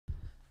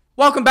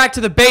Welcome back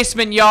to the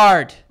basement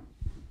yard.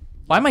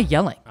 Why am I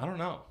yelling? I don't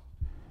know.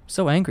 I'm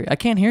so angry. I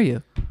can't hear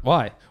you.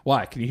 Why?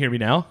 Why? Can you hear me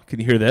now? Can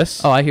you hear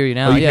this? Oh, I hear you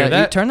now. Oh, you yeah, hear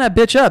that? You turn that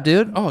bitch up,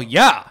 dude. Oh,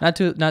 yeah. Not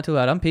too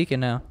loud. I'm peeking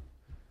now.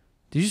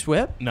 Did you just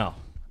whip? No.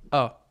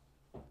 Oh.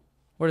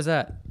 What is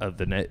that?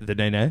 The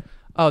nene?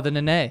 Oh, the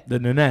nene. The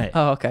nene.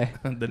 Oh, okay.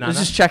 The I nana? was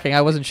just checking.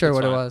 I wasn't sure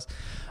That's what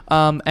fine.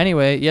 it was.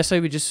 Anyway,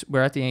 yesterday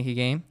we're at the Yankee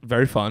game.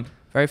 Very fun.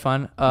 Very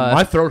fun.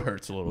 My throat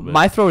hurts a little bit.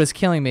 My throat is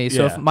killing me,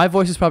 so Yeah. if my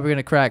voice is probably going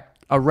to crack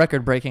a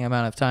record-breaking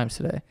amount of times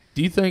today.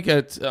 Do you think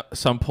at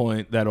some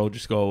point that'll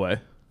just go away?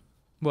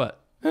 What?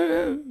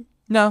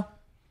 No.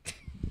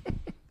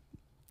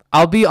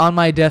 I'll be on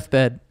my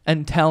deathbed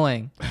and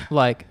telling,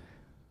 like,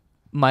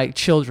 my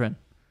children,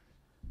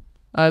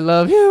 I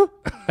love you.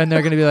 And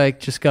they're going to be like,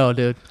 just go,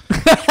 dude.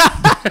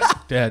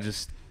 Yeah,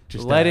 just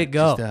let die. it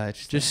go. Just die.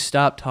 Just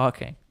stop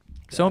talking.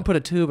 Someone put a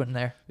tube in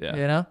there. Yeah.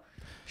 You know?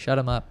 Shut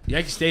them up.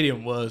 Yankee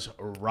Stadium was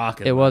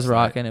rocking. It was last night.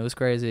 rocking. It was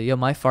crazy. Yo,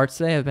 my farts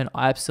today have been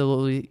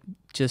absolutely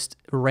just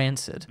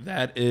rancid.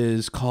 That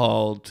is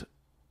called...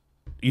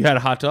 You had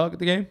a hot dog at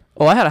the game?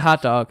 Oh, I had a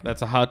hot dog.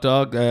 That's a hot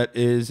dog. That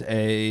is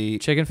a...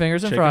 Chicken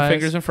fingers and chicken fries.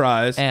 fingers and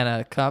fries. And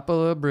a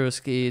couple of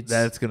brewskis.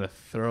 That's going to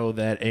throw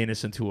that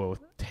anus into a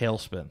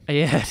tailspin.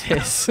 Yeah, it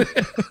is.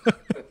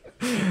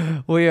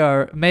 We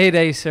are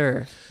Mayday,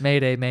 sir.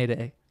 Mayday,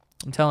 Mayday.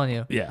 I'm telling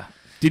you. Yeah.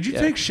 Did you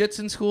take shits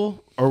in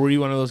school? Or were you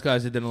one of those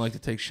guys that didn't like to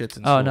take shits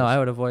in school? Oh, no, I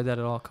would avoid that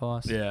at all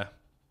costs. Yeah.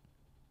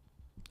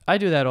 I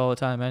do that all the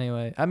time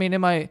anyway. I mean,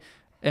 in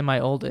my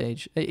old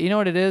age. You know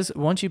what it is?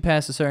 Once you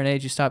pass a certain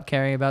age, you stop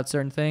caring about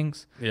certain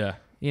things. Yeah.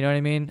 You know what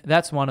I mean?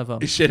 That's one of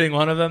them. Is shitting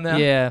one of them now?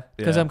 Yeah,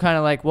 because I'm kind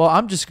of like, well,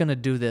 I'm just going to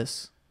do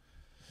this.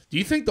 Do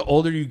you think the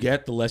older you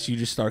get, the less you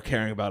just start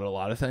caring about a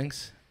lot of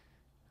things?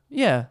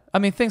 Yeah. I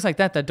mean, things like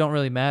that don't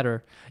really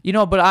matter. You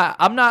know, but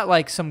I'm not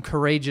like some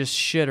courageous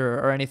shitter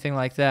or anything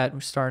like that. We're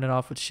starting it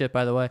off with shit,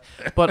 by the way.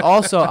 But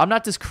also, I'm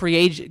not this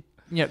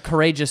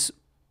courageous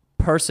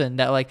person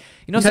that, like,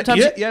 you know,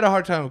 sometimes... You had a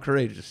hard time with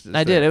courageous.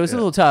 I did. It was a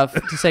little tough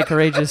to say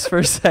courageous for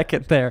a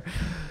second there.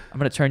 I'm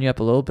going to turn you up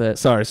a little bit.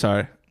 Sorry.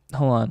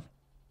 Hold on.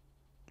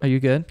 Are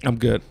you good? I'm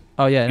good.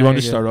 Oh, yeah. You want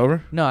me to start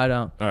over? No, I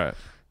don't. All right.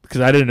 Because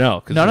I didn't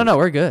know. No,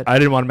 we're good. I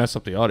didn't want to mess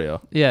up the audio.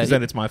 Yeah. Because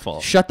then it's my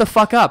fault. Shut the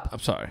fuck up. I'm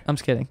sorry. I'm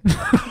just kidding.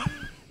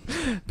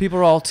 People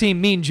are all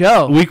Team Mean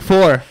Joe. Week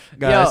 4,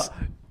 guys. Yo,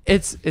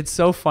 it's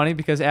so funny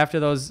because after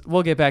those,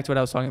 we'll get back to what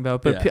I was talking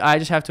about, but I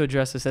just have to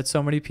address this, that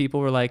so many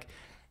people were like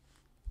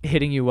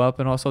hitting you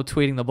up and also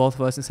tweeting the both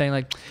of us and saying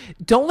like,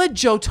 don't let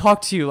Joe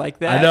talk to you like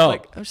that. I know.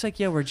 Like, I'm just like,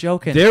 yeah, we're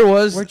joking.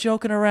 We're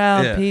joking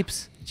around,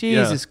 peeps.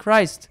 Jesus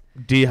Christ.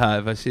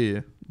 D-Hive, I see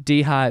you.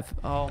 D-Hive.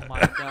 Oh my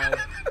God.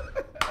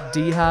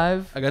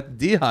 D-Hive? I got the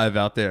D-Hive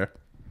out there.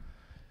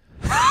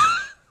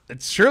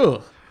 It's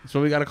true. That's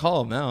what we got to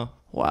call them now.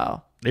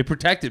 Wow. They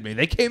protected me.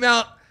 They came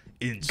out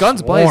in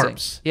guns swarms.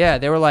 blazing. Yeah,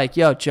 they were like,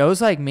 yo,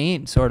 Joe's like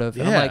mean, sort of.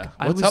 And I'm like,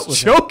 I what's up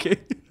was with joking.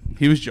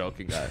 He was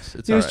joking, guys.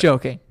 He was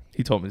joking.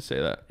 He told me to say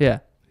that. Yeah.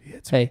 He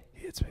hits me. Hey.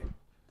 He hits me.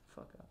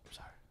 Fuck up.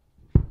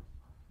 Sorry.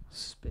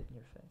 Spit in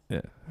your face.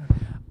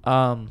 Yeah.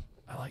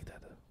 I like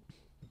that, though.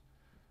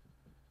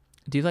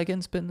 Do you like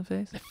getting spit in the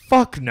face?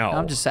 Fuck no.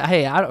 I'm just saying.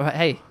 Hey,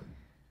 I'm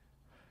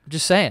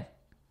just saying.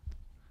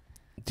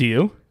 Do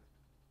you?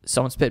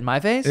 Someone spit in my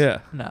face? Yeah.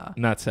 No.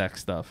 Not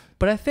sex stuff.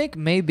 But I think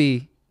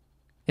maybe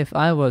if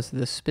I was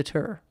the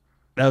spitter,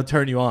 That would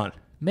turn you on.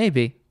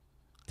 maybe.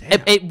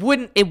 Damn. It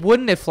wouldn't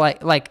if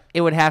like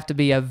it would have to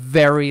be a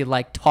very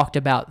like talked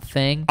about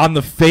thing. On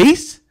the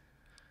face?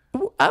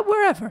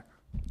 Wherever.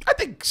 I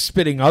think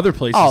spitting other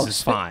places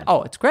is fine.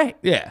 Oh, it's great.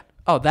 Yeah.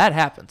 Oh, that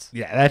happens.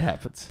 Yeah, that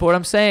happens. But what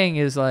I'm saying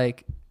is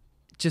like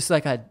just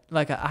like a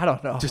I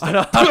don't know. Just I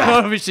don't know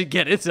if we should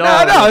get it.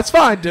 No, it's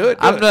fine. Do it.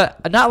 I'm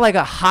not like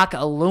a hock a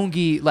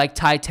lungi like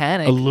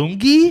Titanic. A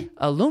lungi?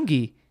 A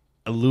lungi.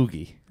 A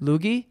loogie.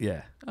 Loogie?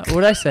 Yeah. What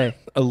did I say?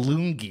 A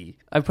lungi.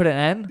 I put an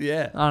N?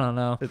 Yeah. I don't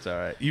know. It's all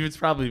right. You've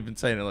probably been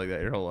saying it like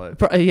that your whole life.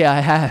 Yeah, I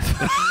have.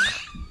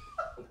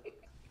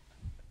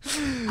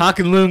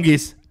 Hocking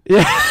lungies.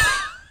 Yeah.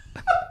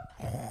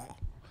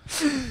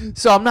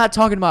 So I'm not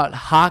talking about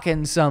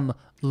hocking some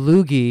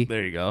loogie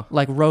There you go.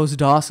 like Rose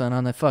Dawson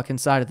on the fucking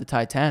side of the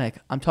Titanic.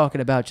 I'm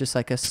talking about just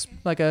like a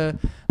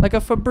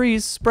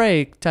Febreze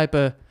spray type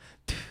of,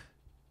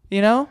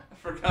 you know? I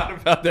forgot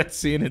about that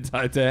scene in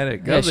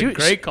Titanic. Yeah, That was a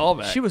great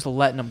callback. She was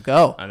letting them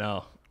go. I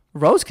know.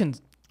 Rose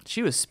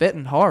she was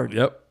spitting hard.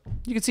 Yep.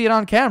 You could see it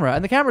on camera,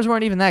 and the cameras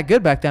weren't even that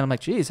good back then. I'm like,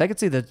 geez, I could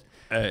see the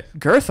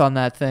girth on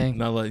that thing. I'm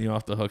not letting you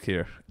off the hook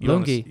here. You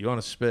Lungi.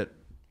 want to spit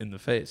in the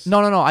face? No.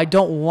 I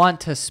don't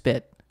want to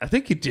spit. I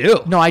think you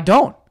do. No, I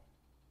don't.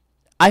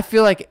 I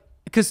feel like,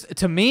 because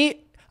to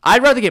me,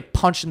 I'd rather get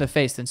punched in the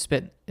face than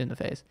spit in the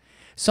face.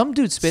 Some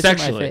dude spits in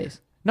my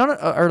face. No,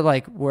 or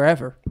like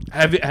wherever.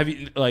 Have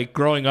you like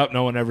growing up?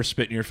 No one ever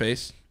spit in your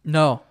face.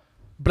 No,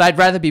 but I'd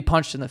rather be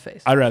punched in the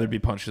face. I'd rather be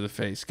punched in the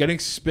face. Getting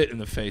spit in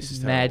the face is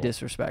terrible. Mad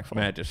disrespectful.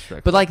 Mad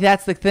disrespectful. But like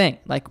that's the thing.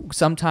 Like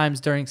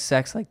sometimes during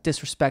sex, like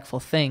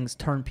disrespectful things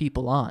turn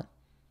people on.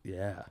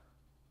 Yeah.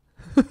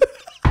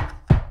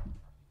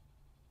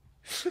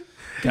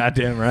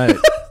 Goddamn right.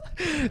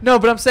 No,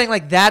 but I'm saying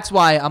like that's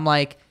why I'm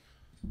like,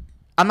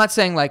 I'm not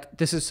saying like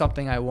this is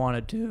something I want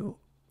to do.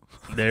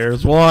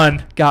 There's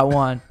one. Got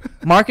one.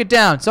 Mark it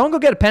down. Someone go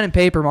get a pen and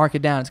paper. Mark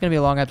it down. It's gonna be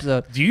a long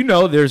episode. Do you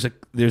know there's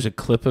a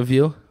clip of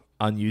you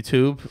on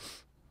YouTube,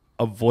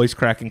 a voice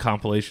cracking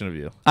compilation of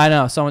you? I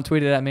know. Someone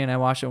tweeted at me and I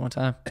watched it one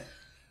time.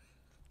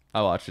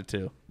 I watched it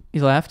too.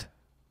 You laughed?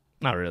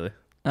 Not really.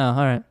 Oh, all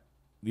right.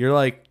 You're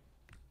like,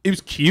 it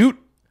was cute,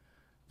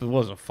 but it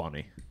wasn't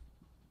funny.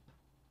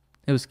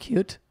 It was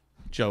cute.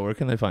 Joe, where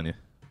can they find you?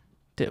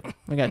 Two.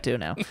 We got two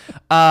now.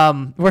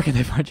 Where can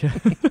they find you?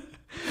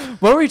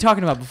 What were we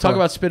talking about before? Talk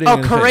about spitting. Oh,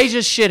 in the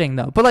courageous shitting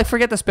though. But like,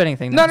 forget the spitting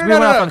thing. No. We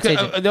went off on a Okay,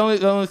 tangent.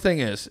 the only thing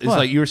is What?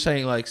 like you were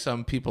saying, like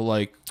some people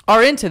like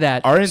Are into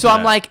that. Are into so I'm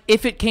that. like,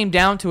 if it came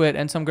down to it,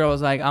 and some girl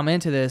was like, "I'm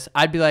into this,"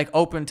 I'd be like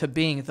open to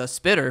being the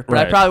spitter, but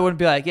I Right. probably wouldn't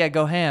be like, "Yeah,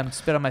 go ham,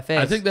 spit on my face."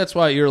 I think that's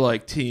why you're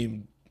like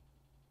team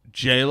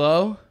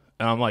J-Lo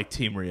and I'm like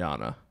team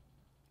Rihanna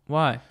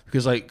Why?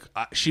 because like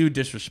she would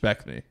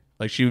disrespect me.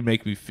 Like she would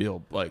make me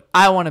feel like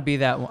I want to be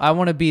that one. I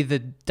want to be the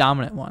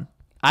dominant one.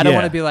 I don't Yeah.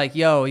 want to be like,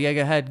 "Yo, yeah,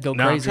 go ahead, go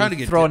No, I'm crazy, trying to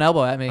get throw an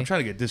elbow at me." I'm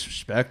trying to get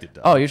disrespected.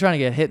 Dog. Oh, you're trying to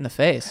get hit in the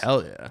face.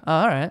 Hell yeah! Oh,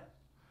 all right.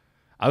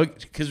 I would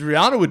because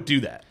Rihanna would do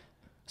that.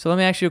 So let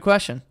me ask you a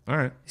question. All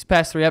right, These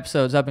past 3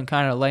 episodes, I've been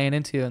kind of laying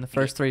into you in the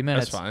first 3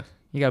 minutes. that's fine.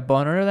 You got a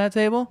boner under that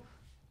table?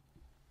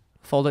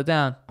 Fold it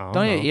down. I Don't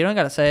don't know. you don't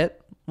got to say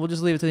it. We'll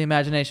just leave it to the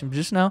imagination. But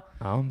just know.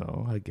 I don't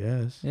know. I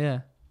guess. Yeah.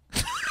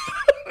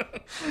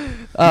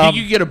 You think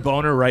you get a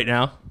boner right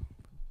now?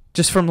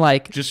 Just from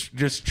like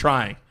Just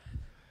trying.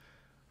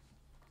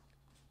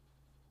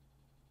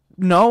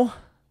 no.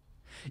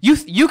 You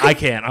can I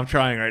can't. I'm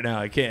trying right now.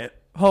 I can't.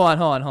 hold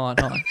on. Hold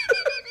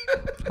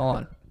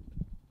on.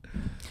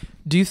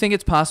 Do you think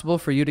it's possible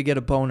for you to get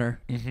a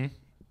boner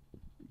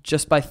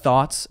just by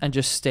thoughts and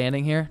just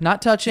standing here,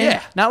 not touching,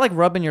 Yeah. not like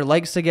rubbing your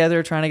legs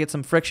together, trying to get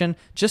some friction,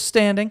 just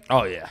standing?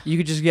 Oh yeah, You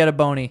could just get a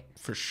bony.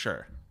 for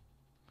sure.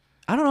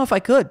 I don't know if I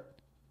could.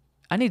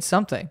 I need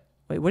something.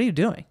 Wait, what are you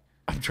doing?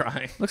 I'm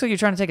trying. Looks like you're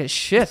trying to take a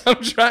shit.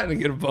 I'm trying to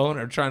get a boner.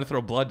 I'm trying to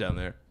throw blood down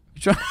there.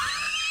 You're trying-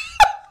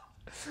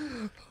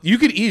 You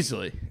could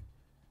easily.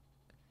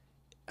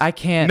 I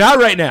can't. Not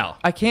right now.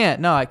 I can't.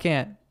 No, I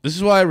can't. This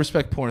is why I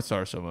respect porn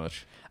stars so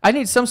much. I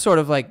need some sort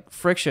of like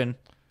friction.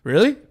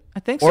 Really? I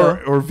think so.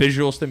 Or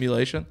visual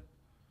stimulation.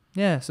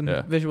 Yeah, some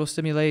Yeah. visual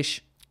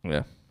stimulation.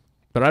 Yeah.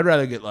 But I'd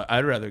rather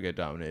get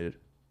dominated.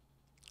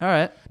 All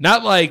right.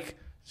 Not like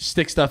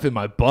stick stuff in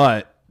my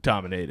butt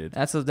dominated.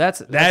 That's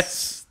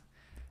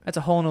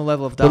a whole new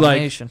level of But like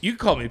domination. you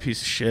call me a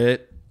piece of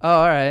shit. Oh,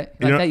 all right.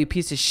 You Like know- that, you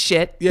piece of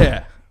shit.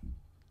 Yeah.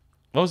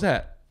 What was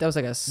that? That was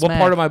like a smack. What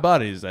part of my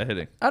body is that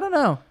hitting? I don't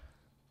know.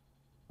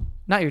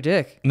 Not your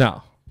dick,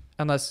 No.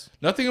 unless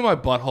Nothing in my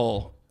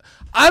butthole.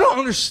 I don't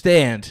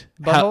understand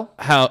Butthole?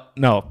 how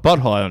no,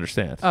 butthole I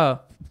understand. oh,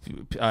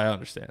 I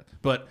understand.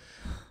 But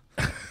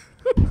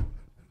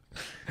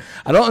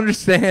I don't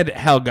understand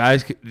how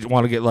guys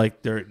want to get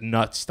like their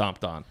nuts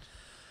stomped on.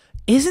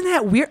 isn't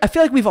that weird? I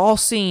feel like we've all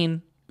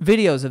seen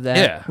videos of that.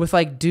 Yeah. With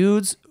like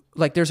dudes,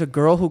 like there's a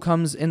girl who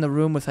comes in the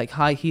room with like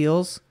high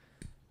heels,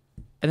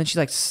 and then she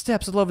like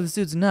steps all over this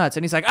dude's nuts,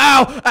 and he's like,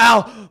 "Ow,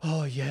 ow,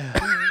 oh yeah."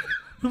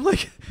 I'm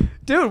like,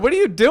 dude, what are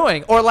you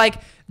doing? Or like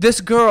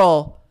this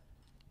girl,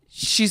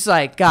 she's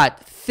like got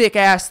thick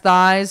ass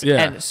thighs,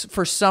 Yeah. and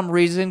for some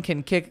reason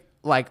can kick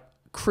like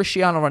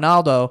Cristiano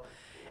Ronaldo,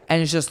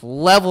 and it just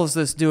levels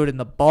this dude in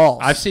the balls.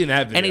 I've seen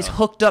that video. And he's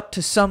hooked up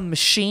to some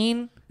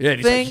machine yeah, and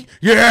he's thing. like,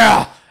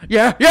 yeah.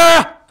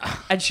 Yeah.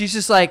 And she's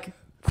just like,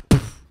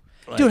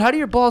 dude, how do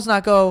your balls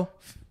not go?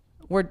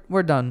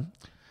 We're done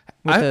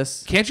with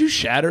this. Can't you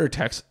shatter a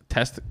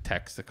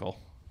testicle?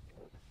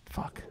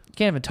 Fuck. You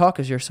can't even talk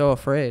because you're so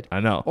afraid I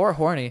know. or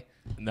horny.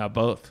 Not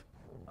both.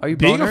 Are you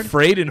Being bonered?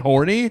 afraid and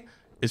horny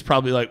is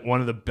probably like one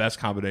of the best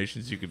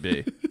combinations you could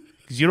be.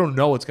 Because you don't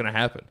know what's going to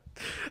happen.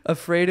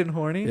 Afraid and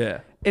horny? Yeah.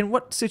 In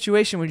what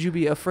situation would you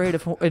be afraid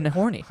of and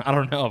horny? I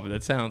don't know, but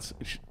that sounds...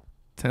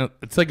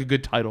 It's like a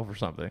good title for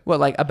something. What,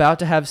 like about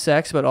to have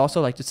sex, but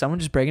also like, did someone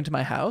just break into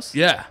my house?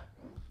 Yeah.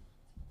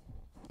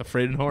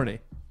 Afraid and horny.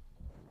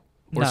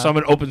 Or No.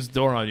 someone opens the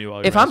door on you while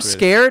you're If I'm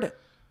masturbating.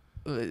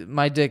 scared,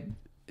 my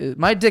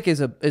dick is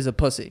a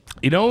pussy.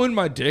 You know when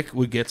my dick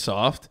would get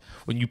soft?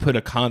 When you put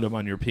a condom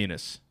on your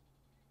penis.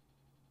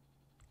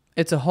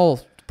 It's a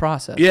whole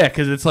process. Yeah,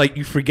 because it's like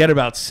you forget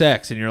about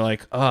sex and you're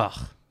like, ugh.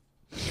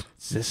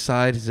 Is this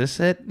side? Is this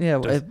it?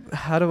 Yeah.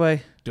 How do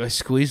I Do I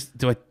squeeze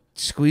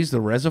the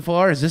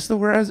reservoir? Is this the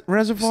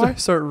reservoir?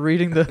 start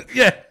reading the?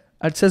 Yeah.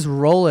 It says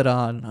roll it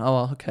on. Oh,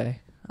 well,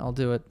 okay. I'll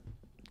do it.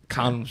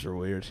 Condoms are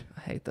weird.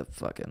 I hate the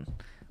fucking.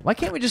 Why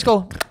can't we just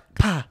go,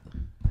 pa? You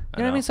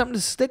know what I mean? Something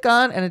to stick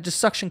on and it just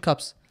suction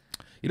cups.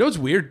 You know what's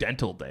weird?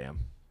 Dental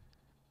dam.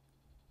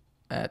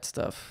 That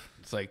stuff.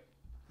 It's like,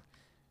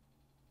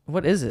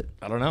 What is it?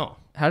 I don't know.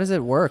 How does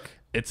it work?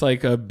 It's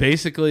like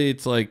basically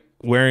it's like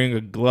wearing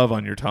a glove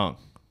on your tongue.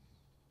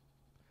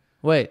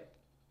 Wait.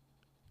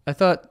 I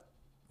thought.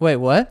 Wait,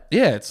 what?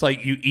 Yeah, it's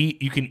like you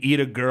can eat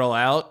a girl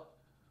out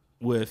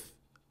with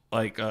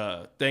like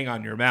a thing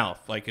on your mouth.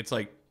 Like it's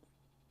like,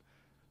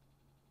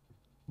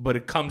 but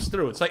it comes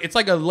through. It's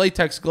like a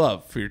latex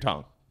glove for your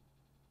tongue.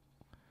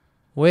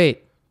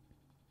 Wait.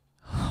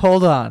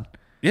 Hold on.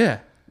 Yeah.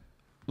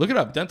 Look it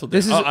up. Dental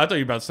dam. I thought you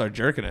were about to start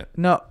jerking it.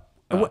 No.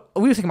 What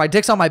were you thinking? My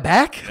dick's on my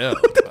back? Yeah.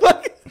 What the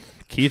fuck?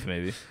 Keith,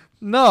 maybe.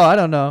 No, I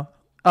don't know.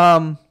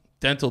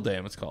 Dental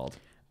dam, it's called.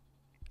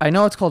 I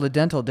know it's called a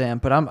dental dam,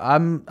 but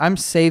I'm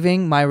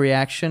saving my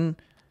reaction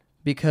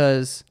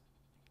because.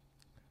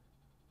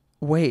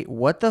 Wait,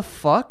 what the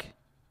fuck?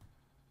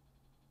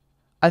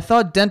 I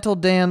thought dental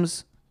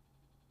dams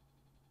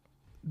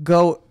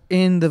go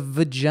in the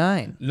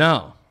vagina.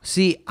 No.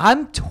 See,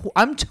 I'm too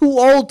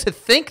old to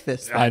think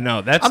this thing. I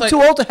know. I'm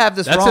too old to have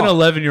this that's wrong. That's an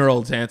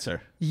 11-year-old's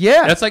answer.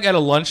 Yeah. That's like at a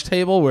lunch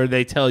table where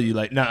they tell you,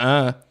 like,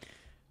 nuh-uh.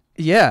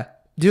 Yeah.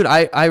 Dude,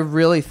 I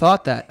really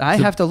thought that. I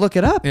have to look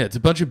it up. Yeah, it's a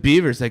bunch of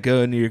beavers that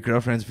go into your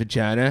girlfriend's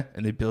vagina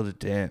and they build a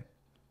dam.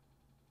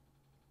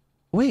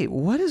 Wait,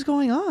 what is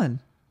going on?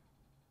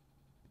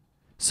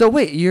 So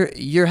wait,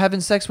 you're having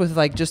sex with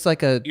like just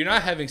like a You're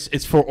not having.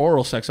 It's for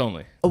oral sex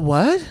only. a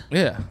what?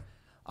 Yeah.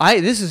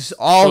 This is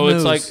all So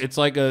news. it's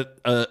like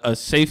a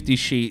safety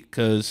sheet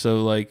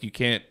so like you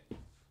can't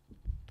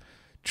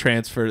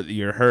transfer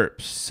your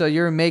herpes. So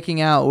you're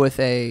making out with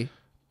a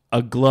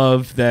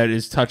glove that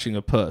is touching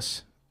a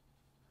puss.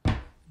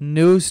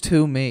 news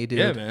to me, dude.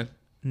 Yeah, man.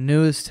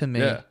 News to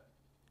me. Yeah.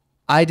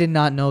 I did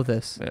not know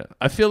this. Yeah.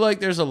 I feel like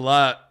there's a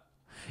lot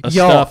of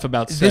stuff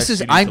about sex. This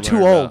is I'm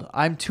too old.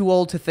 I'm too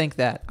old to think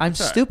that. I'm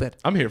stupid.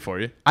 I'm here for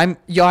you.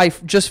 I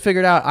just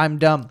figured out I'm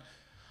dumb.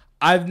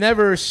 I've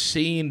never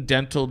seen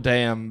dental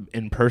dam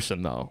in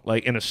person though,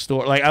 like in a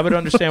store. Like I would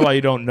understand why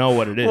you don't know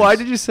what it is. Why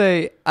did you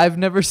say I've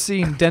never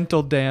seen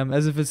dental dam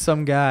as if it's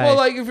some guy? Well,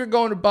 like if you're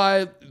going to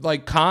buy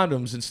like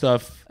condoms and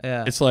stuff,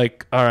 Yeah. it's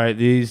like, all right,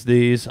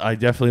 these, I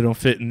definitely don't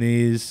fit in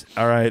these.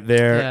 All right,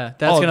 there. Yeah,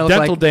 that's gonna look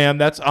dental like-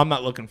 dam. I'm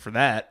not looking for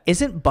that.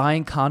 Isn't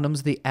buying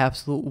condoms the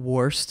absolute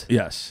worst?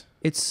 Yes.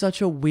 It's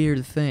such a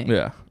weird thing.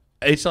 Yeah.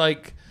 It's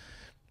like,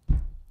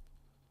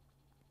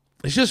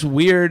 it's just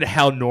weird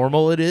how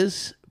normal it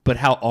is, but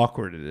how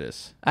awkward it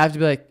is. I have to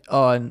be like,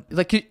 oh, and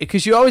like,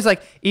 because you always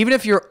like, even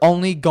if you're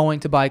only going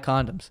to buy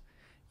condoms,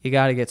 you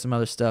got to get some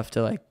other stuff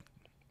to like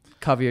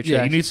cover your tracks.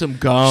 Yeah, you need some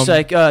gum. It's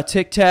like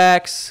Tic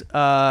Tacs,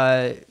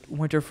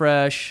 Winter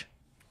Fresh,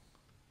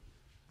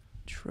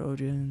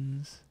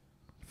 Trojans,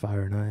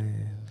 Fire and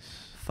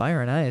Ice.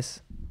 Fire and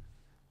Ice.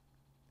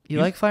 You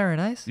like Fire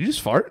and Ice? You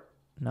just fart?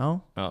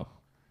 No. Oh.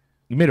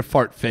 You made a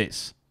fart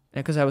face.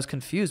 Because I was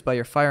confused by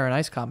your Fire and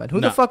Ice comment. Who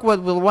No. the fuck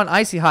would want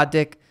icy hot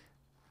dick?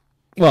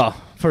 Well,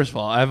 first of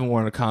all, I haven't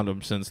worn a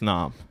condom since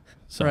Nam.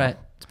 So. Right.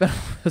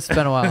 It's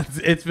been a while.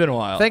 It's been a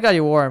while. Thank God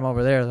you wore him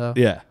over there, though.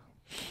 Yeah.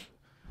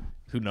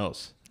 Who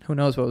knows? Who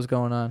knows what was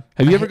going on?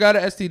 Have you ever got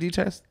an STD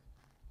test?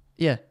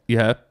 Yeah. You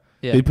have?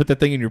 Yeah. Did you put that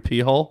thing in your pee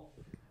hole?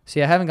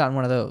 See, I haven't gotten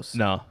one of those.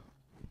 No.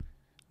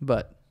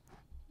 But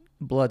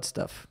blood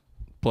stuff.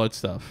 Blood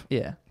stuff.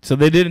 Yeah. So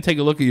they didn't take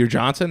a look at your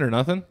Johnson or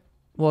nothing?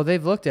 Well,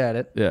 they've looked at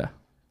it, Yeah.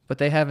 but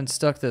they haven't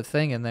stuck the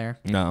thing in there,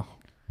 No.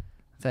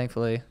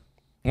 thankfully.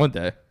 One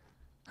day.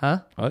 Huh?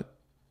 What?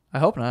 I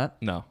hope not.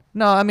 No.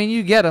 No, I mean,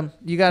 you get them.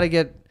 You got to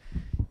get,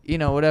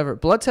 whatever.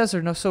 Blood tests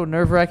are so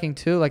nerve-wracking,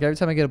 too. Like, every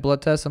time I get a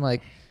blood test, I'm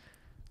like,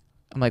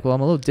 well,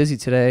 I'm a little dizzy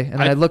today. And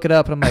then I look it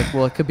up, and I'm like,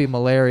 well, it could be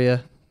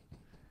malaria.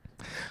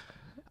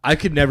 I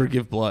could never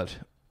give blood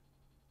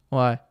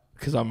Why?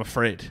 because I'm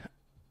afraid.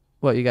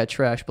 What, you got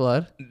trash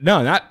blood?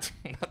 No, not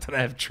that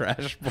I have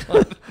trash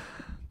blood.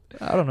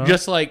 I don't know.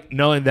 Just like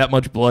knowing that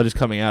much blood is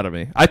coming out of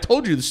me. I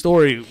told you the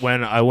story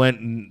when I went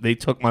and they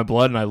took my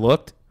blood and I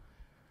looked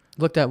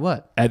Looked at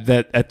what? at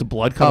the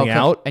blood coming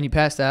out. And you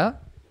passed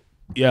out?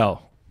 Yo.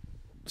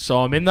 So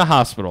I'm in the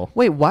hospital.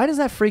 Wait, why does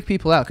that freak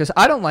people out? Because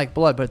I don't like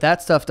blood, but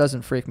that stuff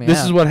doesn't freak me out.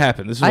 This is what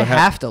happened. I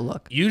have to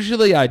look.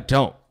 Usually I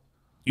don't.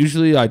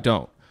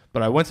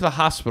 But I went to the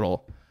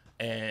hospital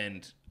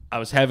and I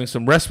was having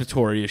some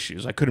respiratory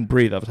issues. I couldn't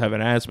breathe. I was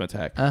having an asthma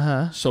attack.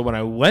 So when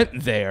I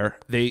went there,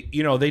 they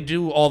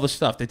do all the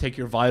stuff. They take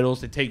your vitals.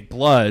 They take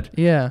blood.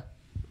 Yeah.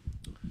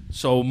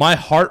 So my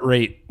heart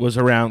rate was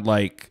around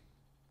like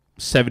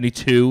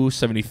 72,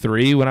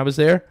 73 when I was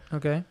there.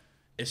 Okay.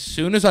 As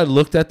soon as I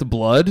looked at the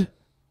blood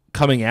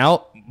coming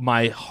out,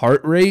 my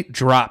heart rate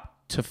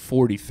dropped to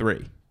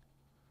 43.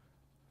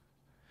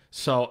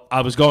 So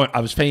I was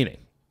fainting.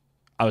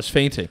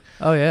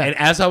 Oh, yeah. And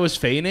as I was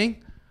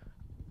fainting,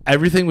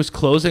 everything was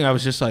closing. I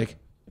was just like,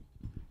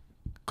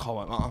 call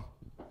my mom.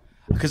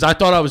 Because I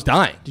thought I was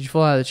dying. Did you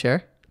fall out of the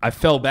chair? I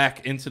fell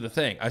back into the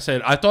thing. I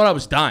said, I thought I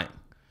was dying.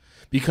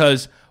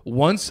 Because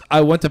once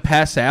I went to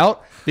pass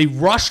out, they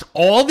rushed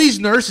all these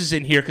nurses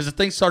in here because the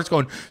thing starts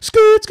going,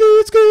 scoot,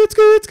 scoot, scoot,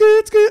 scoot,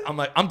 scoot, scoot. I'm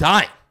like, I'm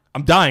dying.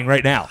 I'm dying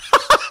right now.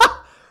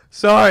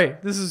 Sorry.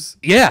 This is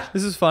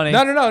funny.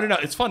 No.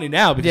 It's funny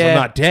now because I'm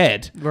not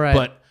dead. Right.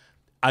 But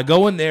I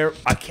go in there.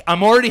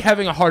 I'm already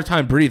having a hard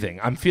time breathing.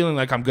 I'm feeling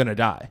like I'm going to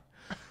die.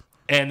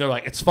 And they're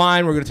like, it's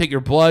fine. We're going to take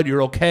your blood.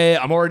 You're okay.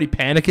 I'm already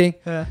panicking.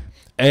 Yeah.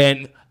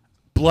 And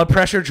blood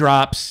pressure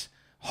drops.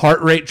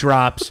 heart rate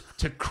drops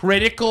to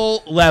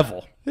critical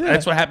level. Yeah.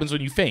 That's what happens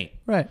when you faint.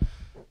 Right.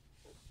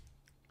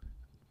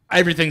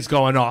 Everything's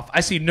going off.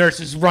 I see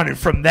nurses running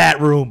from that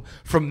room.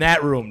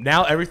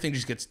 Now everything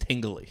just gets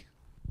tingly.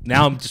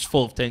 Now I'm just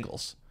full of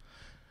tingles.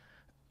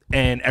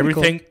 And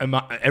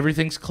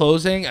everything's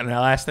closing. And the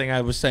last thing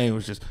I was saying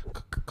was just,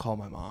 call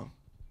my mom.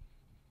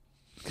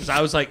 Because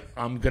I was like,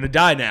 I'm going to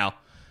die now.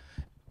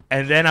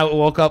 And then I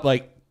woke up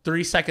like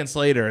 3 seconds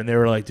later, and they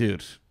were like,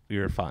 dude,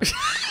 you're fine.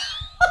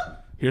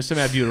 Here's some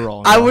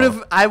albuterol.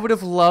 I would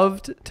have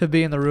loved to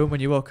be in the room when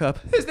you woke up.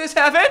 Is this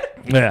heaven?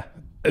 Yeah.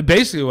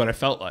 Basically what I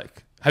felt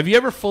like. Have you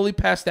ever fully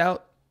passed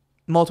out?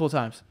 Multiple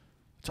times.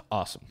 It's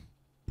awesome.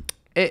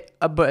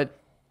 But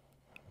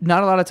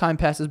not a lot of time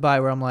passes by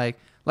where I'm like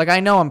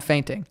I know I'm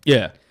fainting.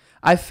 Yeah.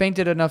 I've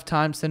fainted enough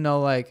times to know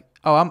like,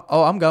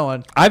 I'm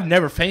going. I've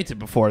never fainted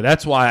before.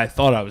 That's why I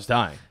thought I was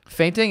dying.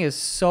 Fainting is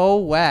so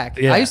whack.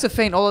 Yeah. I used to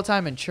faint all the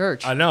time in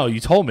church. I know. You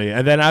told me.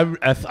 And then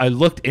I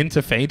looked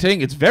into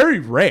fainting. It's very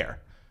rare.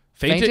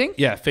 Fainting?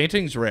 Yeah,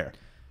 fainting's rare.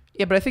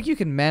 Yeah, but I think you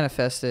can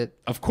manifest it.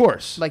 Of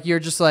course. Like you're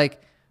just like,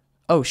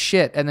 oh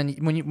shit, and then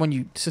when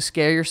you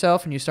scare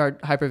yourself and you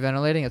start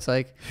hyperventilating, it's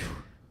like,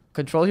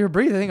 control your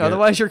breathing,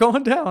 otherwise you're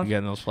going down. I'm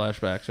getting those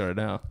flashbacks right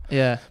now.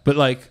 Yeah. But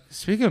like,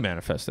 speaking of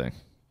manifesting,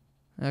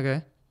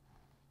 okay.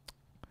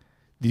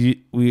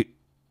 we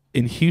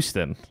in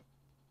Houston,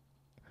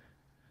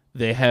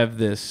 they have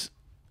this.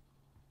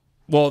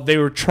 Well, they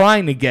were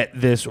trying to get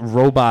this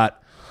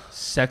robot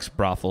sex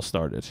brothel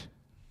started.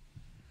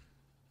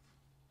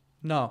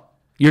 No.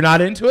 You're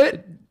not into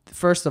it?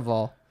 First of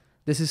all,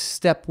 this is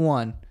step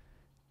one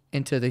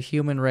into the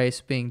human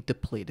race being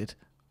depleted.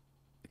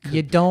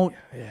 You don't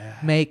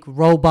make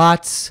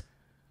robots.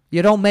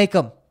 You don't make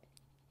them.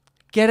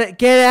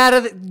 Get out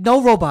of it.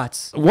 No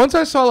robots. Once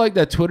I saw like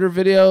that Twitter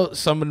video,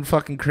 someone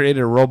fucking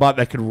created a robot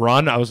that could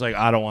run. I was like,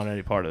 I don't want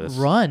any part of this.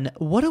 Run?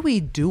 What are we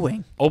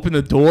doing? Open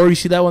the door. You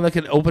see that one that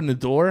can open the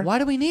door? Why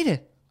do we need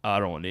it? I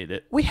don't need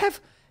it.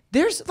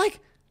 There's like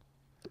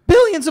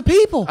billions of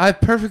people. I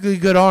have perfectly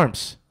good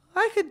arms.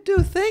 I could do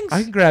things.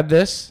 I can grab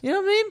this. You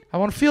know what I mean? I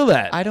want to feel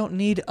that. I don't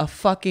need a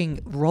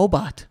fucking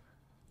robot.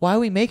 Why are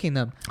we making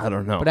them? I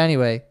don't know. But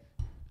anyway,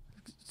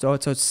 so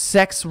it's a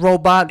sex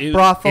robot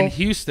brothel. In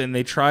Houston,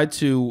 they tried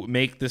to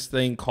make this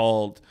thing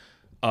called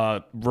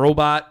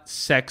robot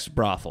sex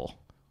brothel.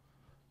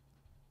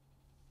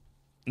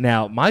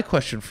 Now, my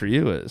question for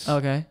you is,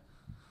 okay,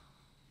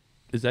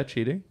 is that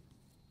cheating?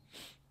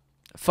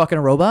 Fucking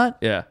a robot?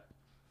 Yeah.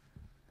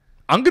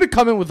 I'm going to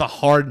come in with a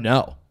hard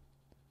no.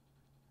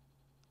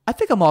 I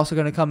think I'm also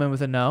going to come in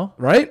with a no.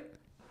 Right?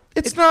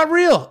 It's not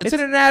real. It's an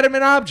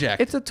inanimate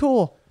object. It's a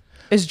tool.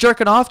 Is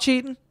jerking off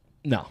cheating?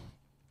 No.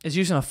 Is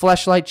using a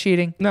fleshlight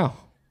cheating? No.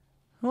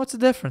 What's the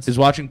difference? Is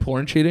watching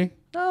porn cheating?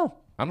 No.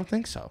 I don't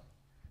think so.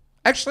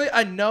 Actually,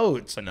 I know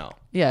it's a no.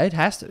 Yeah, it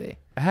has to be.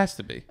 It has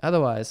to be.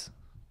 Otherwise,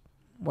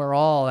 we're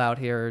all out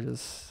here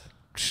just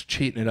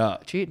cheating it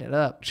up. Cheating it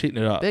up.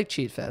 Cheating it up. Big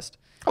cheat fest.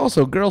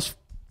 Also, girls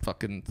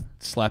fucking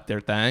slap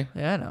their thing.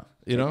 Yeah, I know.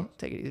 You know?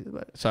 Take it easy,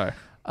 but sorry.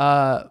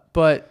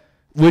 But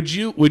would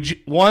you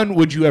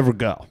ever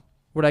go?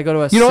 Would I go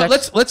to a You know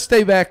what? Let's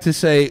stay back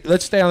to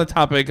let's stay on the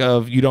topic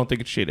of you don't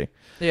think it's cheating.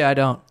 Yeah, I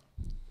don't.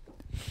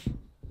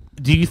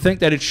 Do you think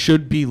that it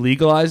should be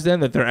legalized then,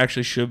 that there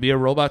actually should be a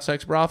robot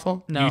sex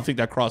brothel? No. Do you think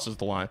that crosses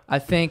the line? I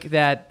think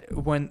that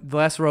when the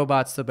less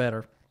robots, the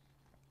better.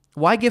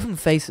 Why give them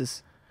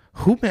faces?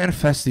 Who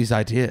manifests these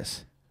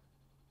ideas?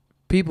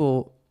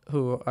 People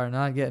who are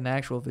not getting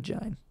actual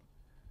vagina.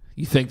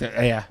 You think that,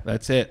 yeah,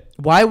 that's it.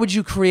 Why would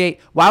you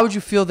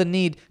feel the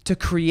need to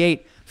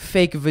create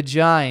fake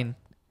vagina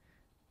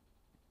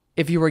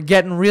if you were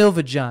getting real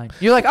vagina?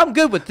 You're like, I'm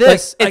good with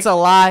this. It's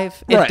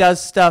alive. It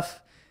does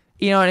stuff.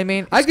 You know what I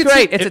mean? It's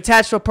great. It's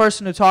attached to a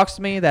person who talks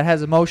to me that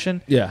has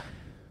emotion. Yeah.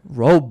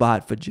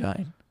 Robot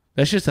vagina.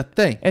 That's just a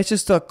thing. It's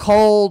just a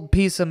cold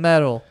piece of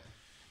metal.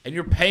 And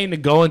you're paying to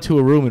go into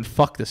a room and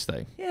fuck this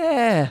thing.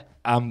 Yeah.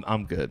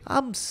 I'm good.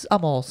 I'm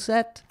all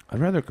set. I'd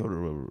rather go to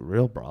a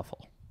real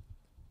brothel.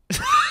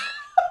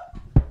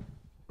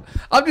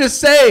 I'm just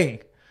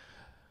saying.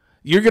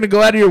 You're going to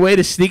go out of your way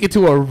to sneak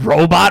into a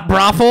robot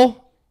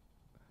brothel?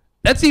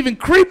 That's even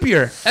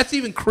creepier.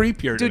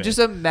 To Dude, me. just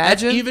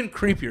imagine. That's even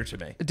creepier to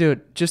me.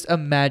 Dude, just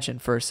imagine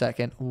for a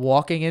second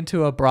walking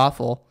into a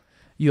brothel.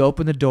 You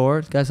open the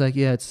door. The guy's like,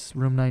 yeah, it's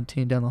room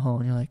 19 down the hall.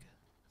 And you're like,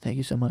 thank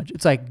you so much.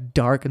 It's like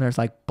dark and there's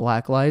like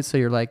black lights. So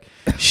you're like,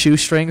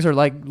 shoestrings are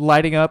like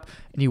lighting up.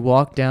 And you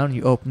walk down and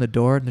you open the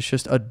door and there's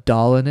just a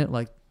doll in it.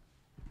 Like,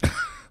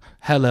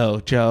 hello,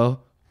 Joe.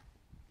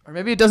 Or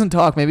maybe it doesn't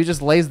talk. Maybe it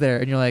just lays there.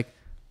 And you're like,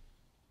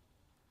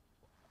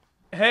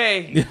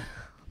 hey.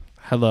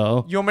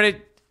 Hello. You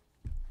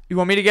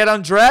want me to get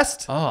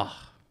undressed? Oh.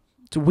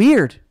 It's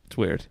weird. It's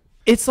weird.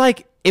 It's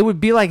like, it would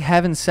be like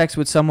having sex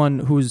with someone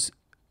who's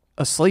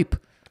asleep.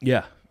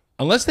 Yeah.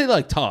 Unless they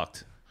like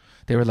talked.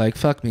 They were like,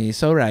 fuck me,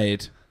 so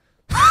right.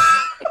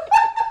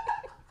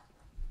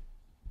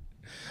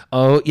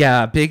 Oh,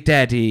 yeah, Big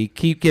Daddy,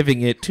 keep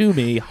giving it to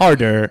me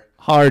harder,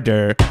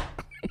 harder.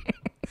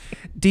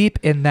 deep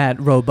in that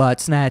robot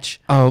snatch.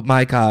 Oh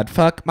my God,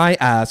 fuck my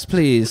ass,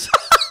 please.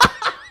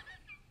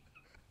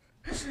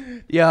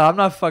 Yeah, I'm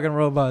not fucking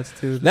robots,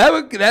 dude. That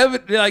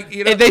would like,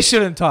 you know, They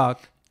shouldn't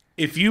talk.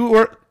 if you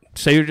were,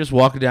 say you're just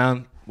walking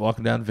down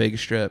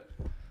Vegas Strip,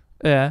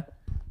 Yeah.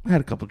 I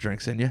had a couple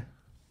drinks in you,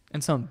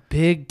 And some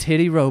big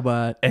titty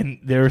robot. and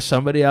there was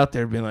somebody out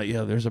there being like,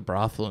 yo, there's a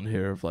brothel in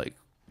here of like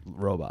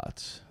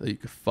robots that you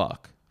could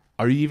fuck.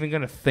 Are you even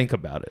gonna think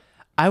about it?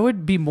 I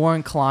would be more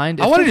inclined.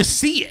 I wanted to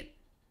see it.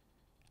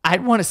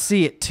 I'd want to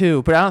see it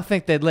too, but I don't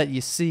think they'd let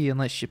you see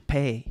unless you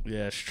pay.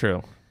 Yeah, it's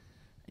true.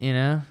 You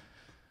know?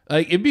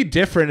 Like, it'd be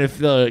different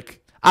if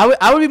like,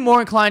 I would be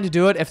more inclined to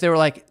do it if they were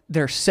like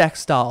they're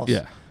sex dolls.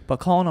 Yeah. But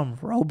calling them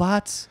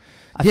robots,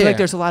 I feel Yeah. like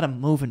there's a lot of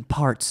moving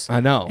parts. I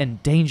know.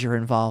 And danger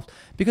involved.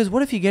 Because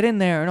what if you get in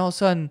there and all of a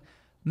sudden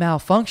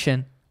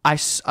malfunction?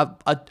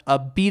 A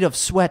bead of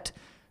sweat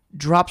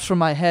drops from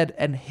my head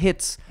and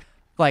hits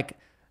like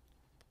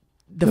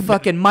the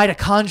fucking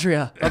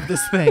mitochondria of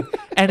this thing,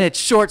 and it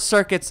short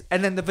circuits,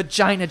 and then the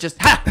vagina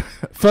just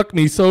Fuck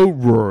me so.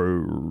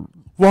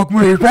 fuck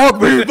me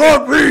Fuck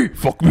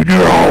me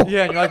now.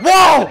 Yeah, and you're like,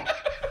 whoa!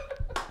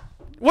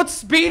 What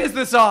speed is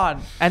this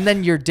on? And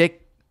then your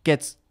dick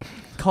gets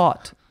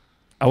caught.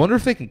 I wonder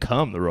if they can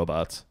come, the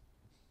robots.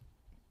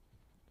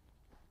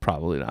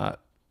 Probably not.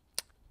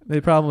 They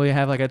probably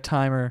have like a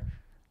timer.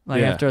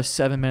 Like Yeah. after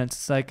 7 minutes,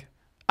 it's like,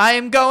 I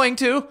am going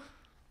to.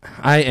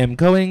 I am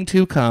going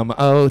to come.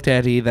 Oh,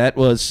 Daddy, that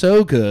was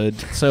so good.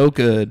 So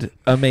good.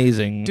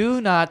 Amazing.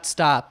 Do not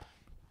stop.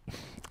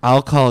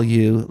 I'll call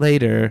you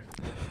later.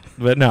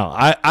 But no,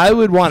 I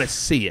would want to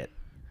see it.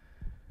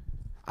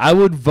 I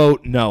would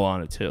vote no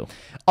on it too.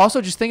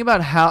 Also, just think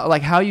about how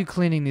are you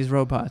cleaning these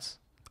robots?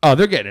 Oh,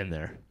 they're getting in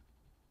there.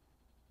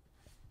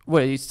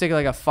 What, you stick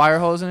like a fire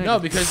hose in it? No,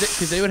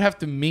 because they would have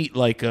to meet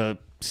like a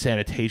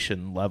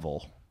sanitation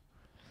level.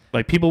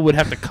 Like, people would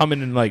have to come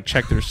in and like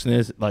check their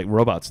sniz, like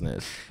robot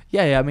sniz.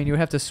 Yeah. I mean, you would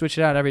have to switch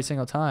it out every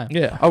single time.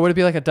 Yeah. Or would it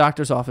be like a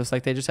doctor's office?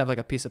 Like they just have like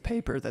a piece of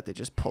paper that they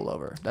just pull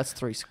over. That's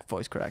 3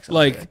 voice cracks.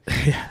 Like,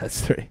 yeah,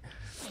 that's 3.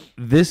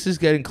 This is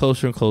getting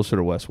closer and closer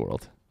to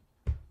Westworld.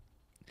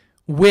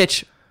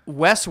 Which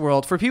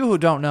Westworld, for people who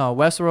don't know,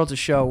 Westworld's a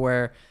show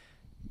where,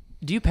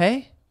 do you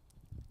pay?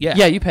 Yeah.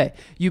 Yeah, you pay.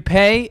 You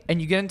pay,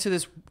 and you get into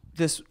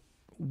this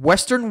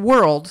Western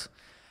world,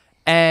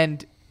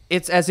 and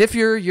it's as if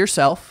you're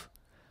yourself,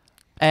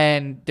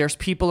 and there's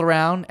people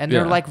around, and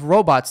they're Yeah. like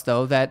robots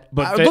though that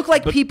look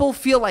like people,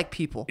 feel like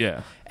people.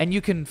 Yeah. And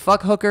you can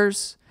fuck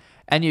hookers,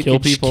 and you Kill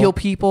can people. kill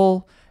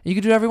people. You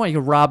can do whatever you want. You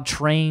can rob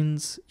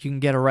trains. You can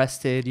get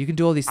arrested. You can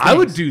do all these things. I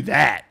would do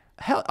that.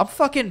 Hell, I'm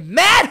fucking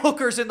mad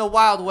hookers in the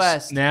Wild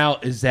West. Now,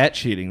 is that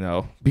cheating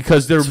though?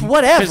 Because they're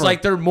whatever. Because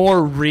like they're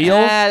more real.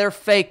 They're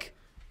fake.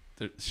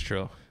 It's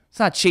true. It's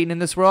not cheating in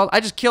this world. I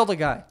just killed a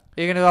guy.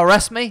 You're going to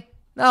arrest me?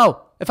 No.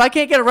 If I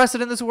can't get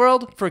arrested in this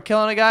world for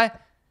killing a guy,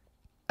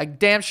 I'm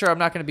damn sure I'm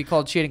not going to be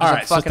called cheating All because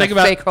right. I'm So fucking think a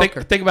about fake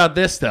hooker. think about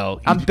this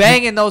though. I'm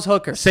banging those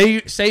hookers. Say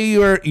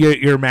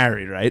you're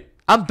married, right?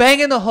 I'm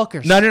banging the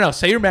hookers. No.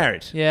 Say you're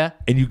married. Yeah.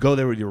 And you go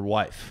there with your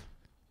wife.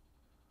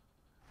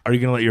 Are you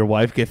gonna let your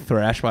wife get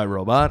thrashed by a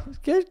robot?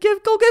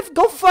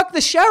 Go fuck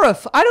the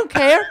sheriff. I don't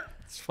care.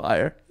 It's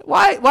fire.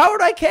 Why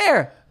would I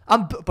care?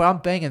 But I'm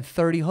banging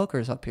 30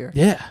 hookers up here.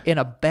 Yeah. In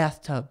a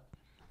bathtub.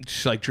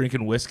 Just like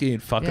drinking whiskey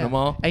and fucking Yeah. them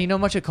all. And you know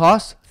how much it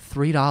costs?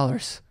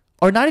 $3.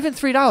 Or not even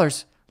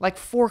 $3. Like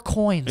 4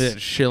 coins. Yeah,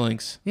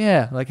 shillings.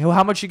 Yeah, like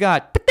how much you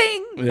got?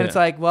 Ding! And Yeah. it's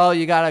like, well,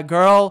 you got a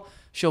girl,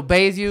 she'll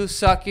bathe you,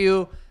 suck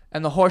you,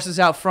 and the horse is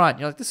out front.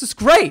 You're like, this is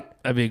great.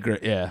 That'd be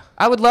great. Yeah.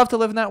 I would love to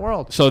live in that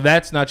world. So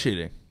that's not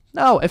cheating.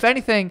 No, if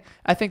anything,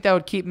 I think that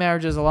would keep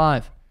marriages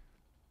alive.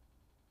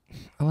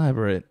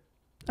 Elaborate.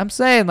 I'm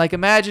saying, like,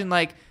 imagine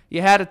like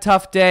you had a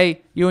tough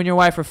day, you and your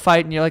wife are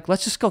fighting, you're like,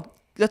 let's go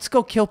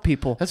kill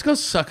people. Let's go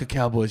suck a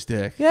cowboy's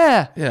dick.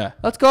 Yeah. Yeah.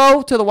 Let's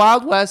go to the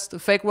Wild West, the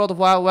fake world of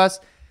Wild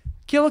West,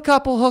 kill a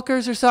couple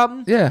hookers or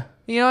something. Yeah.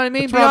 You know what I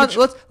mean?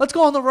 Let's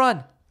go on the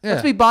run. Yeah.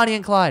 Let's be Bonnie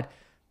and Clyde.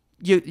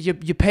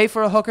 You pay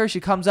for a hooker.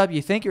 She comes up.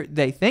 They think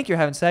you're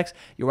having sex.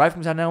 Your wife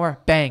comes out of nowhere.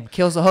 Bang,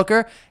 kills the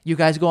hooker. You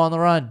guys go on the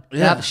run. Yeah.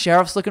 Now the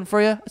sheriff's looking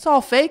for you. It's all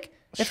fake.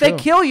 If they true.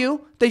 kill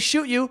you, they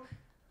shoot you.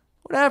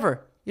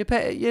 Whatever. You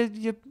pay.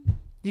 You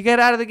get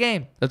out of the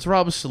game. Let's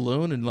rob a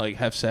saloon and like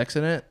have sex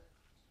in it.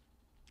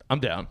 I'm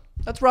down.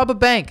 Let's rob a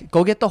bank.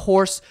 Go get the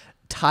horse.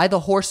 Tie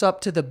the horse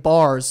up to the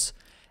bars,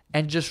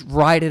 and just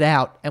ride it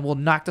out. And we'll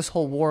knock this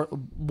whole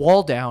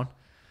wall down.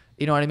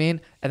 You know what I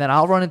mean? And then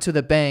I'll run into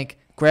the bank.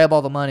 Grab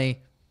all the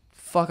money,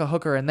 fuck a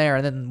hooker in there,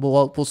 and then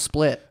we'll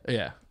split.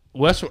 Yeah.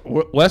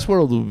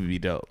 Westworld would be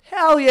dope.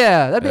 Hell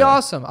yeah, that'd be Yeah.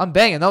 awesome. I'm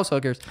banging those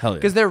hookers Hell yeah.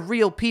 because they're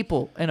real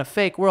people in a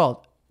fake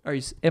world.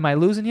 Am I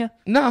losing you?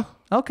 No.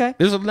 Okay.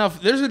 There's enough.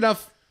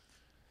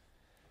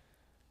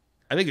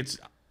 I think it's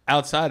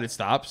outside. It's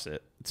the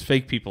opposite. It's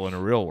fake people in a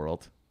real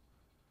world.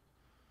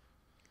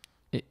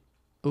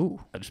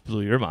 Ooh. I just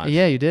blew your mind.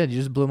 Yeah, you did. You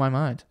just blew my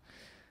mind.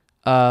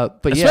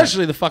 But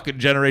Especially the fucking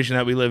generation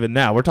that we live in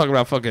now. We're talking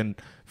about fucking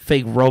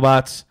fake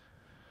robots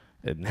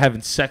and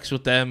having sex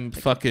with them.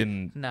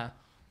 Fucking. Nah.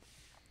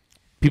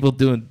 people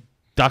doing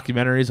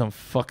documentaries on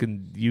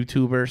fucking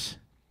YouTubers.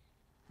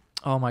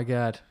 Oh my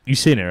God. You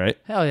seen it, right?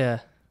 Hell yeah.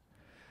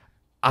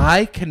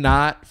 I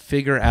cannot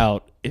figure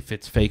out if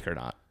it's fake or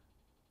not.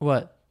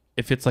 What?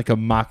 If it's like a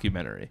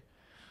mockumentary.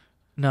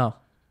 No,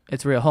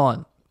 it's real. Hold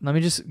on. Let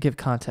me just give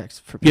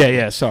context for people.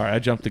 Yeah. Sorry, I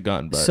jumped the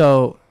gun. But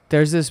So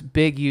there's this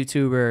big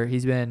YouTuber.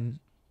 He's been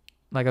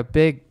like a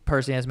big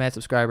person. He has mad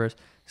subscribers.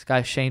 This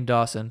guy, Shane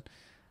Dawson.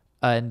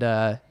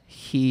 And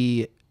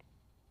he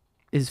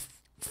is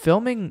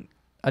filming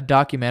a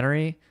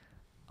documentary.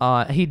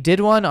 He did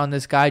one on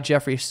this guy,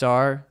 Jeffree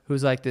Star,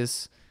 who's like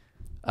this.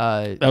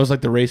 That was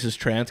like the racist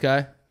trans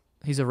guy.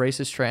 He's a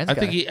racist trans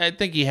guy. I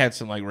think he had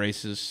some like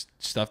racist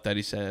stuff that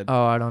he said.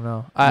 Oh, I don't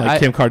know.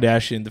 Kim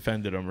Kardashian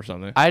defended him or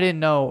something. I didn't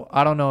know.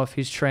 I don't know if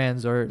he's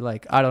trans or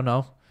like I don't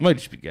know. Might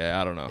just be gay.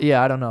 I don't know.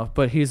 Yeah, I don't know.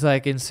 But he's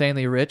like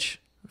insanely rich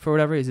for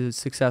whatever. He's a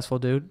successful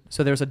dude.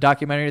 So there's a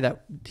documentary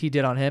that he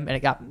did on him, and it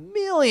got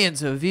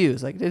millions of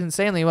views. Like, did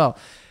insanely well.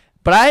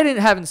 But I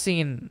haven't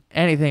seen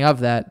anything of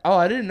that. Oh,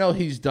 I didn't know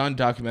he's done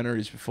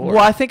documentaries before.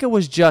 Well, I think it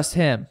was just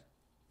him.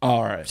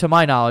 All right. To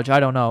my knowledge,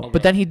 I don't know. Okay.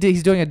 But then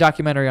he's doing a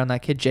documentary on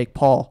that kid Jake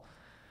Paul,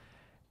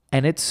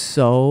 and it's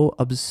so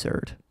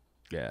absurd.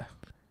 Yeah.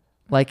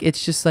 Like,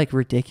 it's just like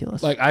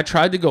ridiculous. Like, I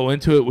tried to go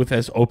into it with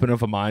as open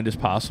of a mind as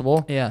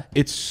possible. Yeah.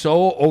 It's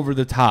so over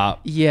the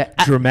top. Yeah.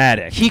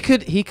 Dramatic. He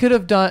could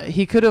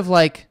have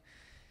like,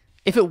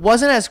 if it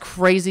wasn't as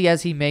crazy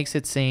as he makes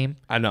it seem.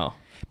 I know.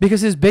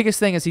 Because his biggest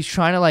thing is he's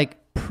trying to like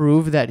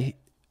prove that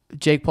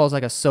Jake Paul's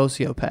like a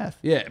sociopath.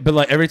 Yeah, but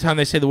like every time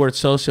they say the word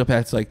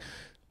sociopath, it's like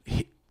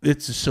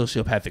it's a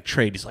sociopathic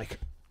trait. He's like,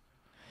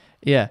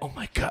 yeah, oh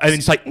my God, and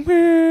it's like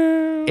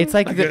it's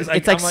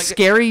like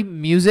scary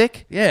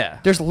music. Yeah,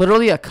 there's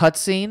literally a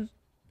cutscene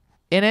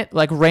in it,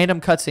 like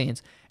random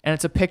cutscenes, and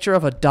it's a picture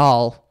of a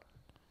doll.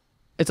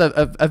 It's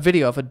a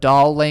video of a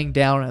doll laying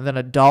down and then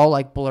a doll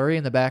like blurry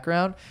in the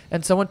background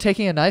and someone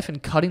taking a knife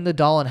and cutting the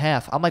doll in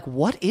half. I'm like,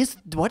 what is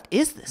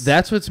this?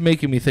 That's what's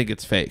making me think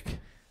it's fake.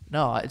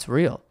 No, it's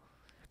real.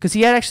 Because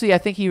he had actually, I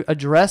think he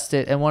addressed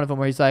it in one of them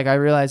where he's like, I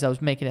realized I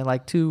was making it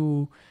like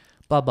too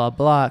blah, blah,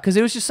 blah. Because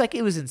it was just like,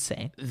 it was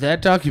insane.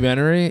 That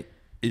documentary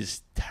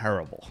is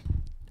terrible.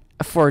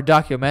 For a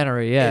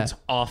documentary, yeah. It's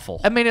awful.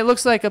 I mean, it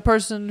looks like a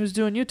person who's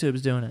doing YouTube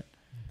is doing it.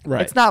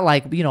 Right. It's not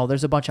like,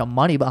 there's a bunch of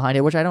money behind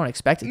it, which I don't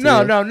expect it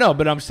to. No.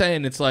 But I'm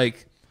saying it's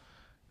like,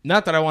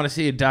 not that I want to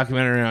see a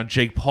documentary on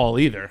Jake Paul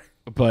either,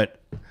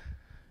 but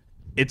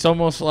it's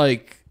almost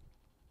like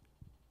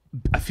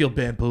I feel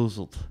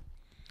bamboozled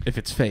if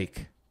it's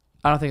fake.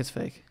 I don't think it's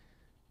fake.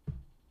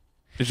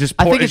 It's just.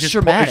 I think it's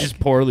dramatic. It's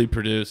just poorly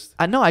produced.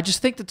 I know. I just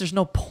think that there's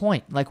no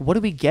point. Like, what are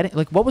we getting?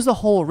 Like, what was the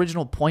whole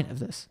original point of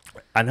this?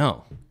 I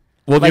know.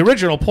 Well, the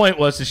original point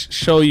was to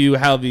show you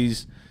if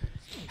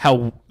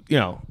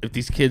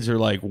these kids are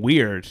like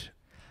weird.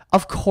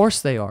 Of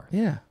course they are.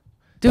 Yeah.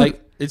 Dude.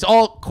 Like, it's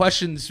all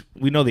questions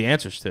we know the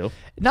answers to.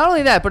 Not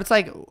only that, but it's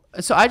like,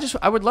 so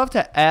I would love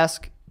to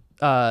ask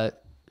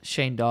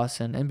Shane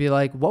Dawson and be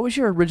like, what was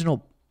your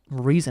original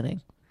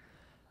reasoning?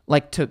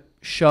 Like, to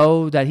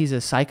show that he's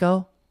a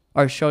psycho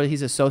or show that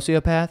he's a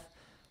sociopath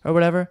or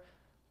whatever?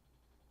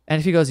 And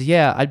if he goes,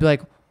 yeah, I'd be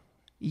like,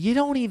 you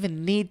don't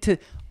even need to.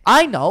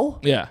 I know.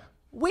 Yeah.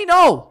 We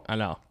know. I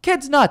know.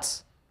 Kid's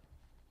nuts.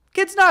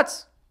 Kid's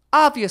nuts.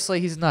 Obviously,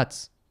 he's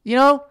nuts. You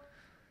know?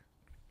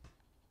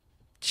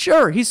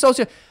 Sure, he's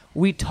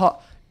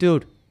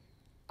dude,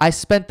 I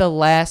spent the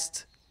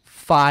last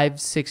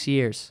 5-6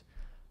 years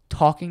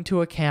talking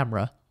to a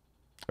camera.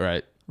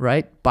 Right.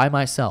 Right? By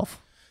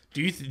myself.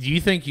 Do you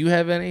think you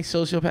have any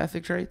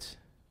sociopathic traits?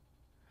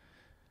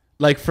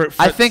 Like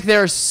I think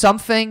there's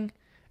something.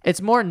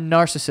 It's more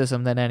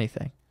narcissism than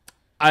anything.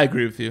 I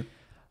agree with you.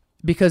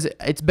 Because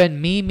it's been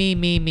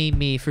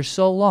me for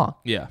so long.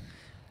 Yeah.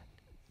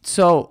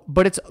 So,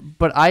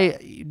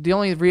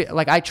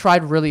 I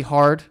tried really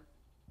hard.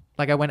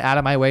 Like, I went out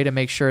of my way to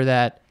make sure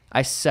that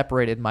I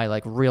separated my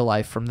like real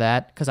life from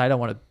that, because I don't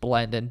want to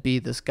blend and be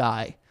this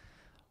guy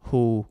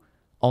who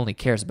only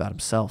cares about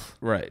himself.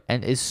 Right.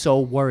 And is so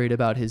worried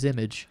about his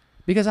image,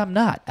 because I'm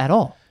not at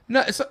all.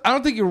 No, I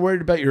don't think you're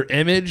worried about your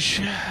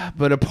image,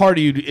 but a part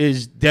of you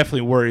is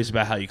definitely worries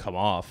about how you come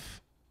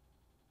off.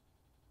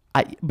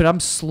 But I'm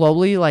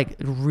slowly like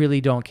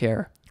really don't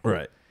care.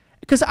 Right.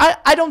 Because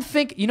I don't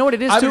think, you know what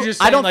it is too?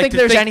 I don't think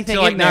there's anything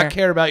in there. Not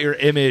care about your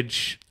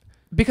image.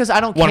 Because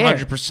I don't care.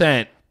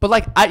 100%. But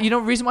like, the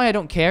reason why I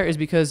don't care is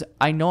because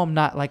I know I'm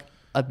not like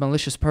a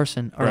malicious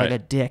person or like a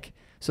dick.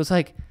 So it's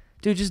like,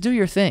 dude, just do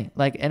your thing.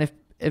 Like, and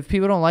if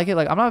people don't like it,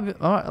 like I'm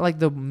not like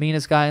the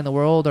meanest guy in the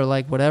world or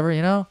like whatever,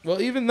 you know?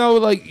 Well, even though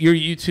like your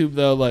YouTube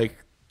though, like,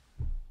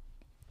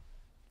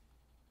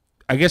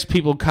 I guess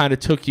people kind of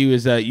took you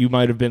as that you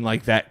might have been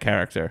like that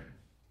character.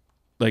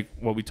 Like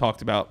what we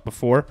talked about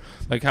before.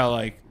 Like how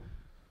like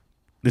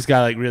this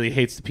guy like really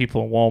hates the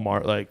people in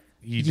Walmart. Like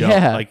you don't.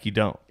 Yeah. Like you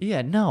don't.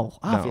 Yeah, no,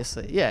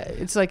 obviously. No. Yeah,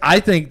 it's like. I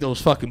think those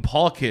fucking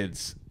Paul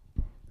kids,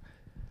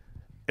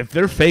 if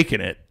they're faking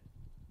it,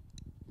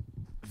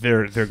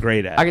 they're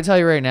great at it. I can tell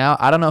you right now,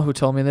 I don't know who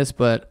told me this,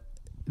 but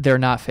they're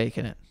not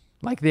faking it.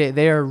 Like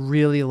they are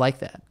really like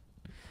that.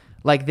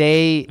 Like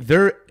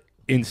they're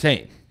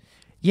insane.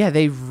 Yeah,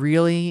 they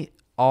really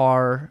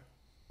are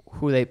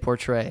who they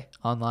portray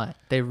online.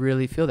 They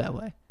really feel that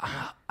way.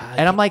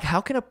 And I'm like,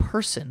 how can a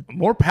person...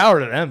 More power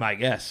to them, I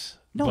guess.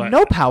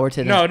 No power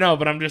to them. No,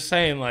 but I'm just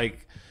saying,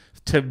 like,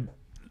 to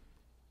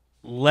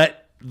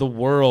let the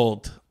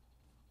world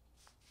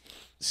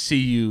see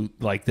you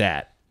like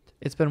that.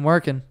 It's been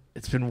working.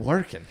 It's been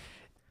working.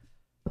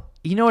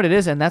 You know what it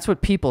is? And that's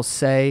what people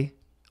say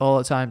all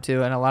the time,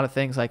 too. And a lot of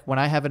things, like, when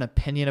I have an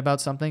opinion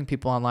about something,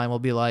 people online will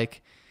be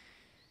like,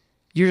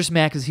 you're just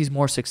mad because he's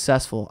more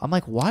successful. I'm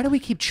like, why do we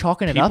keep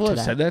chalking it up to that? People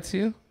have said that to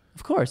you?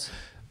 Of course.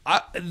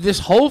 This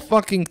whole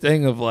fucking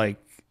thing of like,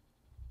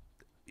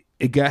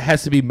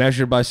 has to be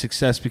measured by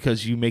success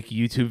because you make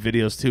YouTube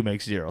videos too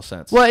makes zero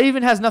sense. Well, it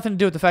even has nothing to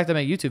do with the fact that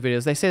I make YouTube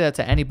videos. They say that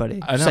to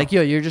anybody. It's like,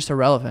 yo, you're just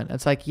irrelevant.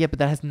 It's like, yeah, but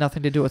that has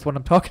nothing to do with what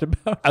I'm talking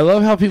about. I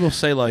love how people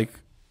say like,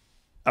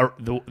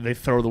 they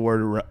throw the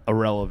word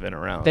irrelevant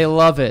around. They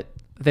love it.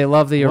 They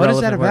love the irrelevant.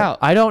 What is that about?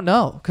 I don't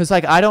know, because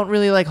like I don't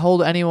really like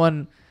hold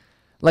anyone.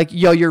 Like,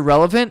 yo, you're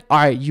relevant. All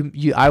right,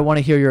 I want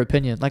to hear your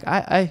opinion. Like,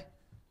 I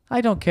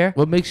don't care.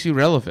 What makes you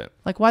relevant?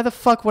 Like, why the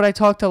fuck would I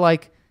talk to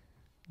like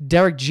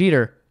Derek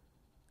Jeter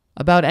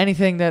about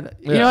anything that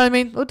you know what I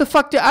mean? What the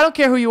fuck? I don't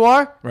care who you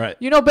are. Right.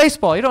 You know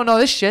baseball. You don't know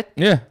this shit.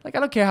 Yeah. Like, I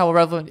don't care how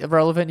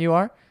irrelevant you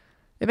are.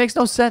 It makes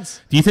no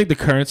sense. Do you think the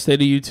current state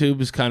of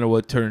YouTube is kind of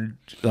what turned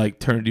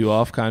you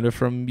off kind of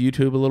from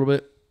YouTube a little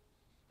bit?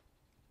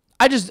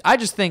 I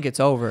just think it's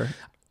over.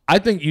 I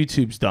think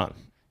YouTube's done.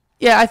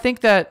 Yeah, I think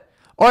that,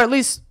 or at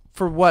least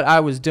for what I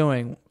was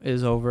doing,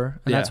 is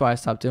over, and that's why I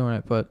stopped doing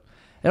it. But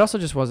it also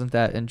just wasn't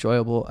that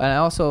enjoyable, and I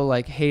also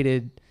like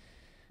hated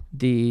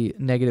the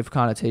negative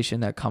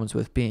connotation that comes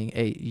with being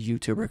a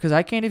YouTuber, because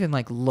I can't even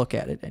like look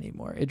at it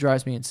anymore. It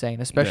drives me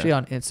insane, especially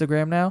on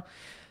Instagram now.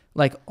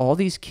 Like all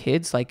these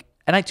kids, like,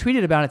 and I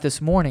tweeted about it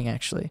this morning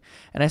actually,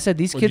 and I said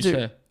these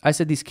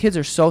kids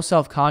are so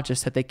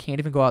self-conscious that they can't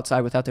even go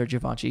outside without their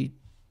Givenchy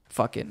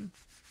fucking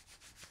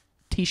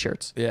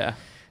t-shirts. Yeah.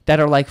 That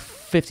are like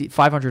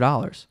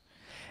 $500.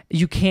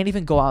 You can't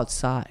even go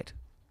outside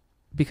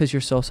because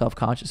you're so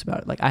self-conscious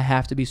about it. Like, I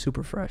have to be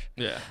super fresh.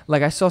 Yeah.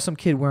 Like, I saw some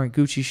kid wearing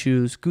Gucci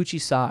shoes, Gucci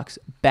socks,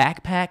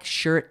 backpack,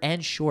 shirt,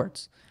 and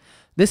shorts.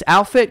 This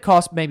outfit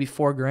cost maybe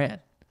 $4,000.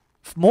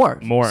 More.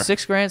 $6,000,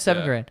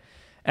 $7,000.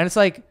 And it's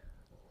like,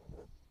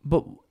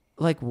 but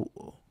like,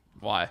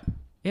 why?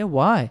 Yeah,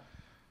 why?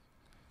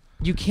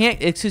 You can't.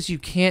 It's because you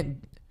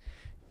can't.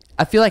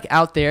 I feel like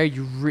out there,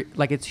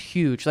 like it's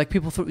huge. Like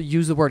people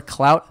use the word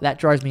clout. That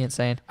drives me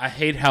insane. I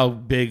hate how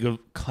big of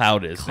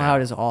clout is.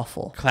 Clout is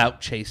awful.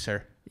 Clout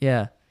chaser.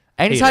 Yeah.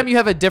 Anytime you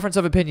have a difference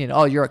of opinion,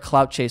 oh, you're a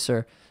clout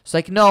chaser. It's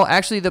like, no,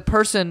 actually, the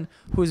person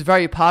who is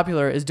very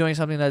popular is doing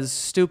something that is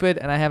stupid,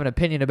 and I have an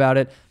opinion about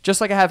it.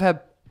 Just like I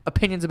have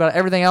opinions about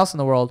everything else in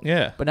the world.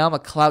 Yeah. But now I'm a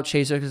clout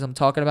chaser because I'm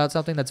talking about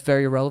something that's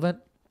very irrelevant.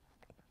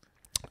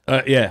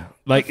 Yeah.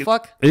 Like,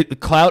 fuck?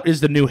 Clout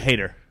is the new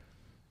hater.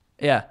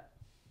 Yeah.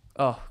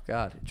 Oh,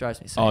 God. It drives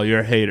me insane. Oh,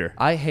 you're a hater.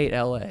 I hate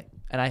LA,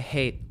 and I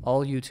hate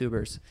all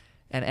YouTubers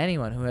and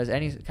anyone who has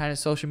any kind of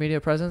social media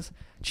presence.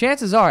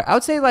 Chances are, I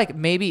would say like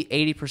maybe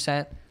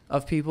 80%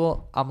 of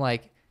people, I'm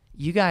like,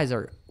 you guys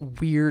are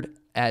weird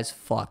as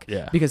fuck.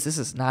 Yeah. Because this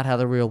is not how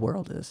the real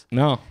world is.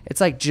 No.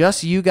 It's like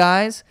just you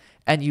guys,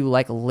 and you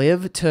like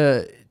live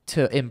to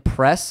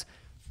impress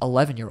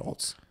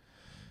 11-year-olds.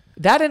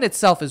 That in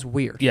itself is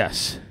weird.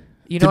 Yes.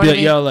 You know what I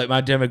mean? Yo, like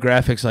my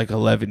demographics like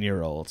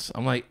 11-year-olds.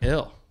 I'm like,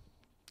 ill.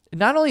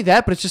 Not only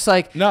that, but it's just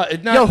like, no,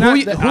 yo,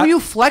 who are you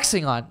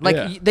flexing on?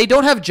 Like, they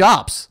don't have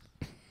jobs.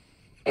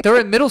 They're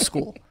in middle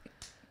school.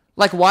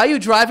 Like, why are you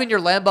driving your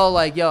Lambo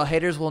like, yo,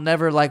 haters will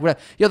never, like, whatever.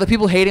 Yo, the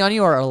people hating on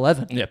you are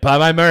 11. Yeah, buy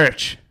my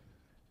merch.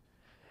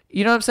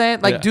 You know what I'm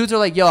saying? Like, dudes are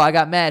like, yo, I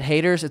got mad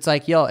haters. It's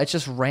like, yo, it's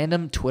just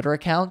random Twitter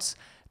accounts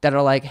that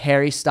are like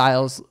Harry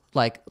Styles,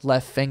 like,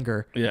 left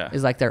finger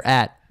is like their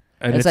at.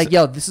 And it's like,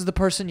 yo, this is the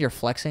person you're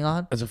flexing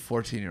on? As a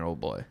 14-year-old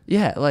boy.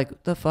 Yeah,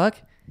 like, the fuck?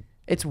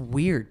 It's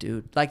weird,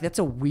 dude. Like, that's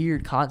a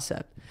weird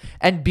concept.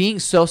 And being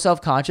so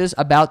self-conscious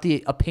about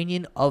the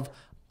opinion of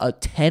a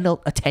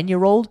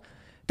 10-year-old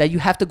that you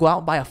have to go out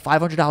and buy a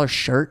 $500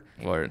 shirt.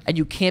 Word. And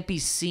you can't be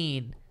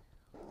seen,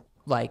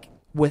 like,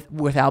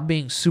 without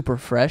being super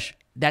fresh.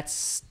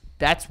 That's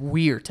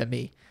weird to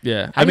me.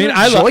 Yeah. I mean,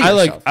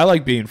 I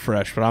like being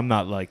fresh, but I'm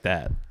not like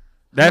that.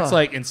 That's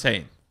like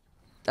insane.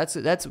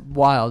 That's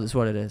wild is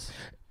what it is.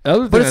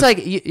 But it's like,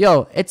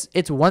 yo,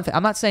 it's one thing.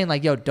 I'm not saying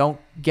like, yo, don't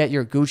get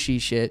your Gucci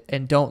shit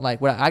and don't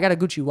like, I got a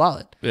Gucci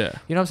wallet. Yeah.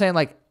 You know what I'm saying?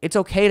 Like, it's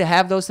okay to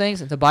have those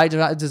things and to buy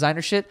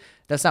designer shit.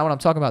 That's not what I'm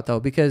talking about though,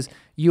 because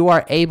you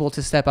are able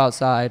to step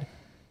outside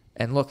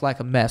and look like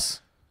a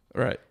mess.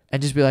 Right.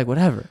 And just be like,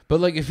 whatever. But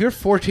like, if you're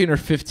 14 or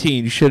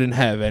 15, you shouldn't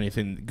have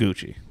anything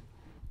Gucci.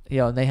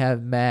 Yo, and they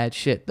have mad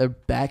shit. Their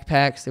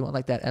backpacks, they want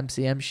like that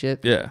MCM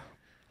shit. Yeah.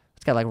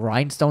 It's got like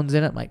rhinestones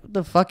in it. I'm like, what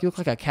the fuck? You look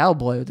like a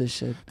cowboy with this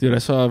shit. Dude, I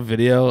saw a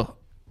video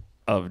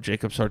of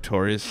Jacob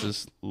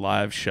Sartorius'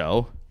 live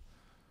show.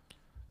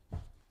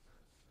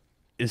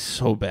 It's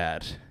so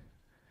bad.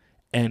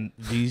 And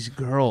these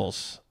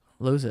girls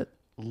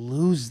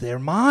lose their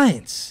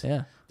minds.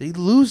 Yeah. They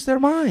lose their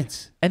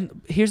minds.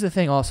 And here's the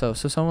thing also.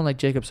 So someone like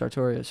Jacob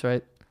Sartorius,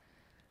 right?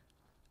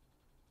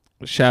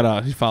 Shout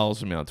out. He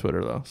follows me on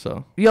Twitter, though.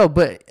 So Yo,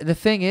 but the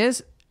thing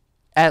is,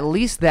 at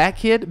least that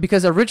kid,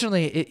 because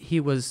originally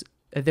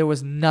there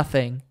was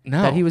nothing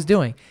that he was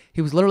doing.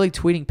 He was literally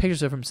tweeting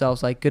pictures of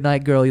himself like, "Good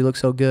night, girl. You look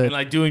so good." And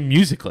like doing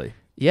Musically.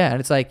 Yeah,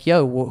 and it's like,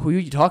 yo, who are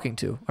you talking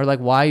to? Or like,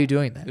 why are you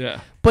doing that? Yeah.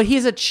 But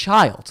he's a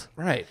child.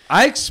 Right.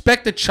 I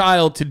expect a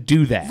child to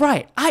do that.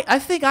 Right. I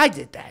think I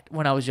did that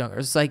when I was younger.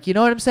 It's like, you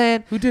know what I'm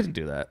saying? Who didn't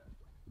do that?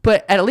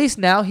 But at least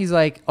now he's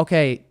like,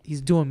 okay, he's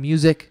doing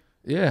music.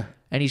 Yeah.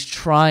 And he's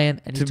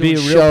trying. And he's to doing be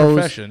a shows. real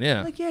profession,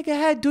 yeah. Like, yeah, go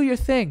ahead, do your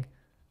thing.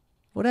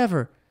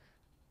 Whatever.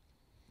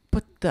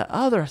 But the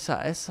other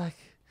side, it's like...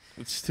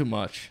 It's too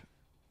much.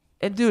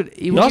 And dude...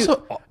 One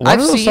of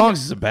those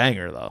songs is a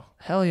banger, though.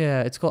 Hell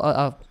yeah. It's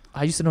called...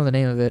 I used to know the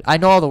name of it. I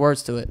know all the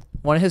words to it.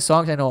 One of his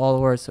songs, I know all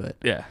the words to it.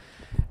 Yeah.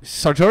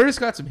 Sartorius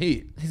got some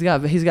heat. He's got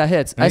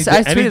hits. I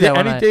tweeted that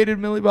one night. And he dated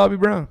Millie Bobby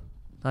Brown.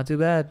 Not too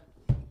bad.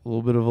 A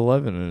little bit of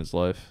 11 in his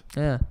life.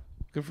 Yeah.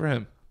 Good for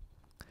him.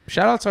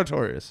 Shout out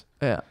Sartorius.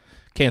 Yeah.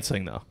 Can't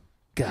sing, though.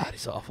 God,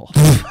 he's awful.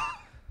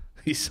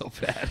 He's so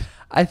bad.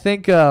 I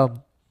think...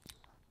 what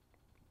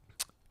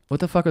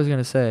the fuck I was going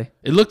to say?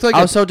 It looked like...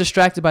 I was so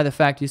distracted by the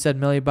fact you said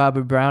Millie Bobby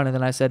Brown, and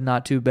then I said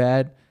not too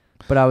bad.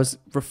 But I was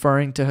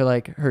referring to her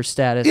like her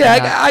status. Yeah,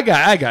 I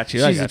got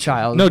you. She's a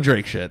child. No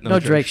Drake shit. No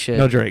Drake shit.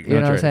 No Drake. You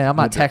know what I'm saying? I'm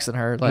not texting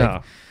her.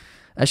 Like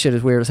that shit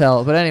is weird as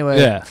hell. But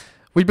anyway,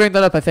 we bring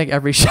that up. I think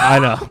every show. I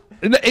know.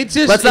 It's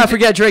just, let's not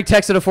forget Drake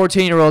texted a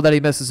 14-year-old that he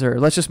misses her.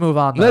 Let's just move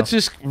on. Though. Let's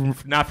just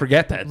not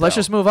forget that. Let's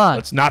just move on.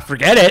 Let's not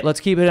forget it.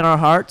 Let's keep it in our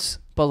hearts,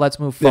 but let's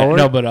move forward.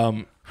 No,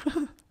 but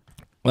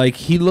like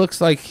he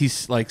looks like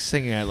he's like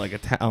singing at like a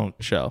talent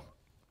show.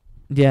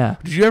 Yeah.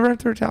 Did you ever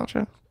enter a talent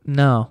show?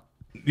 No.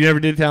 You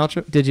never did a talent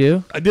show? Did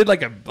you? I did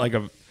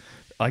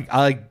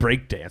I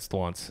break danced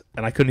once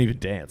and I couldn't even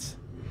dance.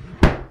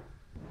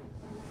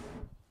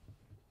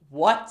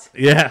 What?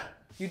 Yeah.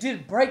 You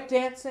did break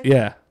dancing?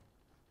 Yeah.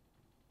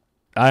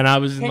 And I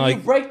was in Can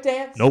you break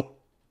dance?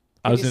 Nope.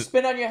 Can you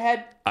spin on your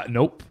head?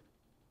 Nope.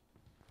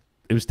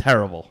 It was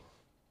terrible.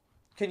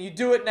 Can you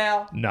do it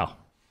now? No.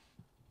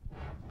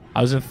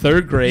 I was in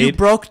 3rd grade. You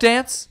broke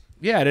dance?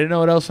 Yeah, I didn't know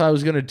what else I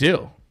was gonna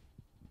do.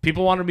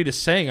 People wanted me to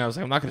sing. I was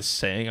like, I'm not going to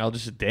sing. I'll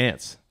just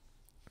dance.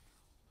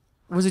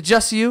 Was it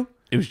just you?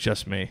 It was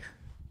just me.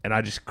 And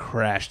I just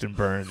crashed and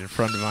burned in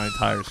front of my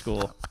entire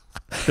school.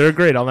 3rd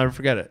grade. I'll never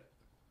forget it.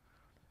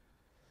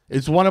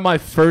 It's one of my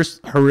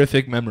first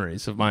horrific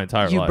memories of my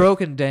entire life. You broke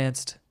and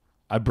danced.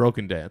 I broke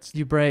and danced.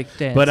 You break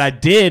dance. But I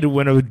did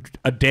win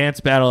a dance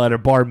battle at a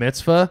bar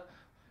mitzvah.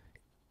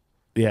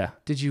 Yeah.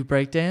 Did you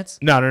break dance?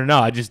 No.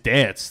 I just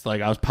danced.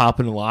 Like, I was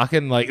popping and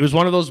locking. Like, it was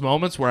one of those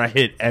moments where I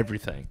hit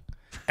everything.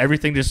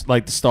 Everything just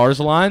like the stars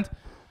aligned.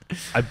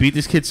 I beat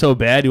this kid so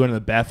bad he went in the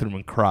bathroom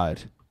and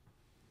cried.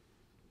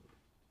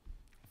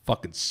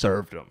 Fucking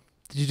served him.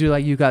 Did you do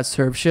like you got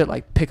served shit?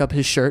 Like pick up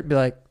his shirt and be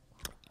like...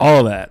 All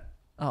of that.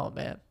 Oh,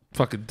 man.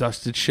 Fucking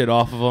dusted shit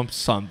off of him.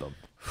 Sunned him.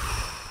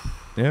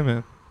 Yeah,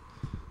 man.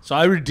 So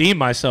I redeemed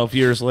myself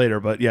years later.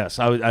 But yes,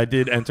 I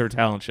did enter a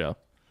talent show.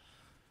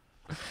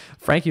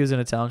 Frankie was in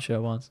a talent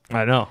show once.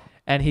 I know.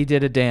 And he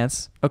did a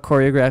dance, a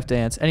choreographed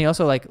dance. And he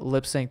also like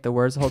lip synced the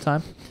words the whole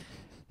time.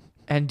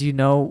 And do you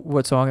know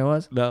what song it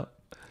was? No.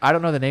 I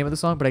don't know the name of the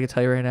song, but I can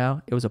tell you right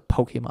now, it was a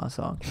Pokemon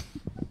song.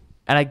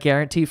 And I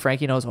guarantee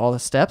Frankie knows all the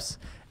steps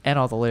and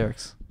all the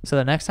lyrics. So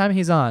the next time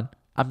he's on,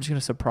 I'm just going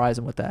to surprise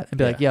him with that and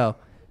be like, yo,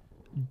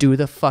 do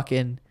the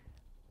fucking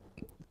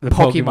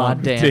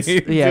Pokemon dance.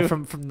 Yeah,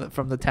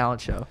 from the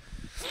talent show.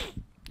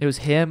 It was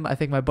him, I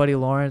think my buddy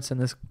Lawrence, and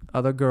this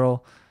other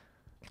girl.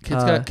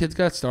 Kids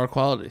got star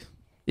quality.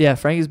 Yeah,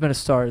 Frankie's been a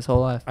star his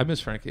whole life. I miss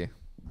Frankie.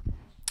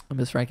 I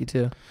miss Frankie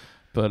too.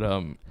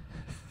 But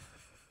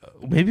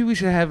maybe we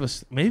should have a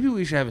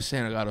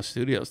Santa Gato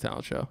Studios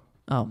talent show.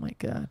 Oh my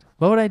god,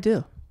 what would I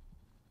do?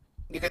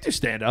 You could do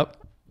stand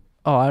up.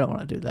 Oh, I don't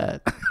want to do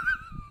that.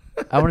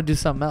 I want to do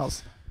something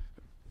else.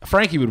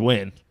 Frankie would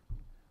win.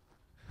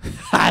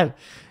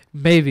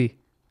 Maybe.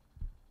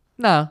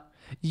 No,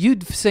 you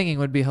singing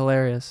would be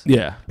hilarious.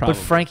 Yeah, probably.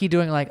 But Frankie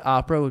doing like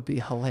opera would be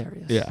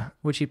hilarious. Yeah,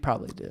 which he'd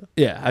probably do.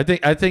 Yeah, I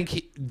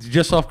think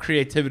just off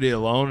creativity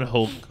alone,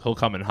 he'll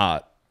come in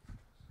hot.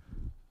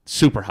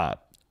 Super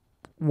hot.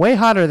 Way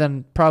hotter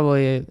than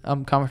probably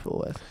I'm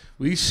comfortable with.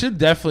 We should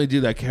definitely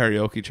do that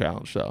karaoke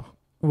challenge, though.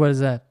 What is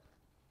that?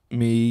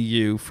 Me,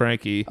 you,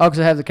 Frankie. Oh, because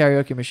I have the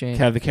karaoke machine.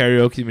 Have the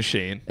karaoke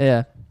machine.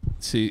 Yeah.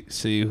 See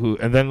who,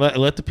 and then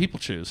let the people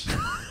choose.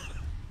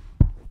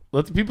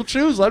 Let the people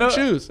choose. Let them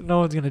choose. No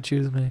one's gonna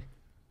choose me.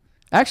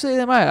 Actually,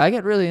 they might. I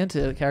get really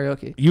into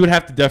karaoke. You would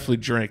have to definitely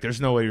drink. There's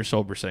no way you're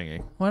sober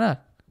singing. Why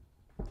not?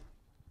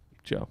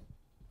 Joe.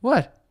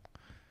 What?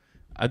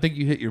 I think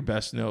you hit your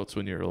best notes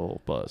when you're a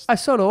little buzzed.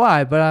 So do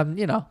I, but I'm,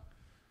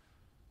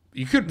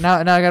 You could. Now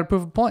I got to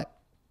prove a point.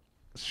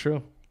 It's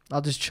true.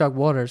 I'll just chug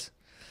waters.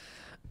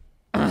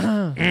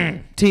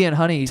 Tea and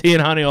honey. Tea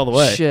and honey all the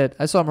way. Shit.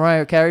 I saw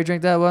Mariah Carey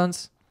drink that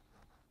once.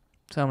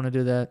 So I'm gonna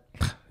do that.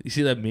 You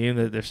see that meme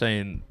that they're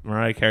saying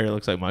Mariah Carey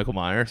looks like Michael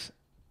Myers?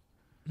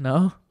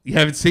 No, You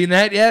haven't seen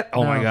that yet?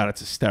 Oh my No. God,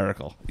 it's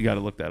hysterical. You got to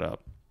look that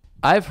up.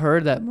 I've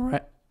heard that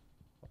Mariah.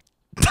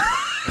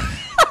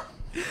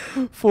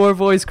 4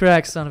 voice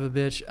crack, son of a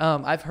bitch.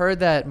 I've heard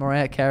that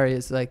Mariah Carey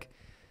is like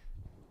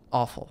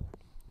awful.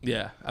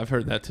 Yeah, I've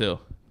heard that too.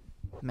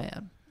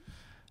 Man,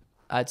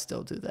 I'd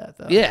still do that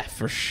though. Yeah,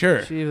 for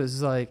sure. She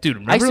was like, Dude,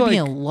 I used to remember,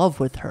 be like- in love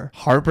with her.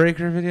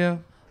 Heartbreaker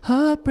video?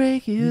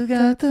 Heartbreak, you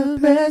got the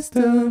best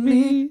of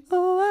me.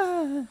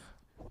 Oh,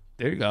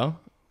 There you go.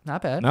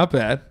 not bad. Not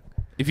bad.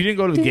 If you didn't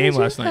go to the game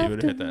last night, you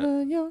would have hit that.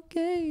 Run your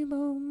game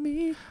on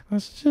me. I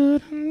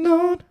should have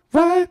known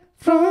right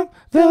from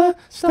the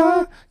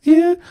start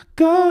you'd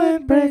go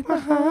and break my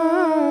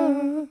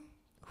heart.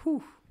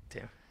 Whew.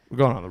 Damn. We're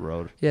going on the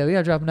road. Yeah, we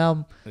gotta drop an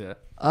album. Yeah.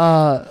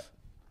 Uh,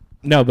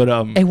 No, but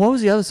and what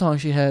was the other song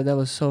she had that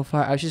was so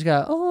fire? She's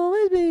got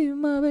Always Be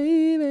My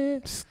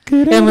Baby.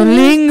 good And we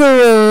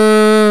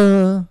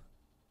linger.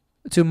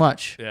 Too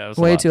much. Yeah, it was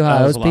a Way lot. too high.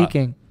 That I was was a lot.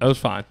 peaking. That was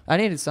fine. I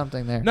needed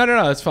something there. No,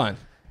 that's fine.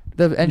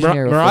 The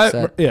engineer will Mariah,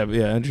 fix that.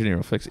 yeah, engineer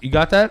will fix it. You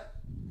got that?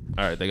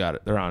 All right, they got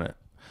it. They're on it.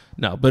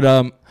 No,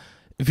 but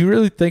if you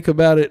really think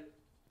about it,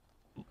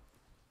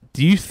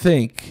 do you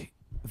think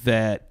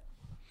that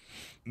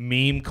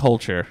meme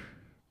culture,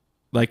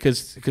 like,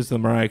 because the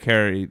Mariah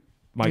Carey,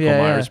 Michael Yeah,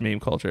 Myers meme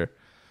culture,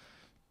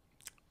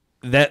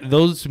 that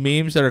those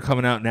memes that are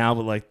coming out now,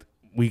 but like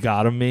we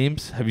got 'em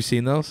memes. Have you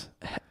seen those?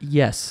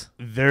 Yes.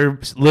 They're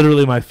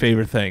literally my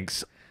favorite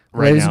things.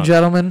 Right Ladies now. and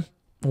gentlemen,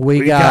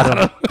 we got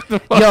him. The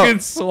fucking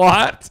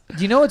SWAT.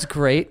 Do you know what's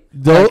great?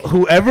 Though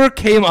whoever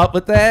came up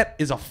with that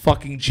is a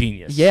fucking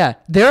genius. Yeah.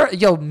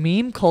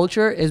 Meme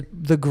culture is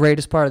the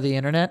greatest part of the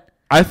internet.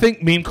 I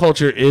think meme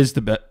culture is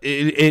the best.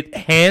 It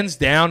hands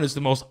down is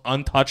the most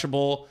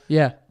untouchable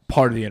Yeah.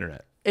 part of the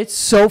internet. It's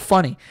so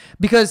funny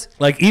because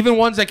Like even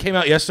ones that came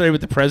out yesterday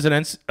with the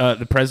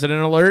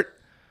president alert,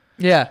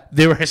 yeah.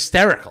 they were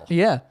hysterical.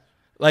 Yeah.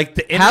 Like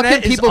the How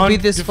internet can people be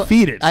this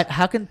defeated.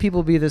 how can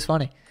people be this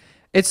funny?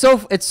 It's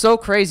so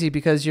crazy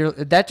because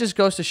that just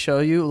goes to show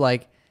you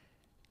like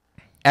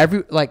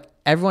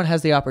everyone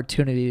has the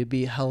opportunity to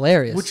be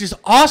hilarious. Which is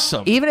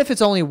awesome. Even if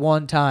it's only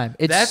one time.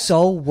 It's That's-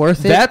 so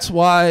worth it. That's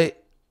why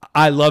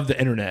I love the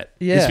internet.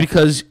 Yeah. It's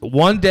because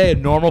one day a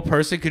normal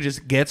person could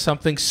just get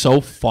something so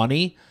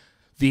funny,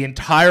 the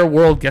entire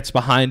world gets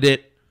behind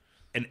it,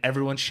 and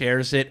everyone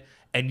shares it,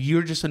 and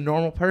you're just a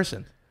normal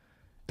person.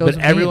 Those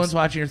But everyone's memes.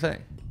 watching your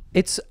thing.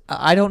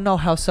 I don't know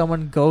how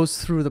someone goes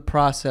through the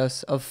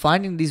process of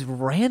finding these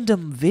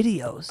random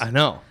videos I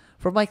know.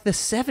 from like the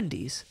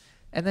 70s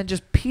and then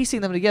just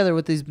piecing them together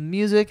with these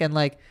music and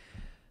like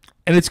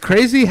And it's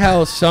crazy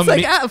how some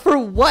it's like for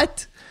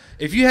what?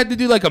 if you had to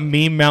do like a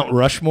meme Mount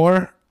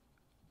Rushmore,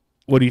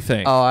 what do you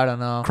think? Oh, I don't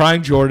know.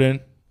 Crying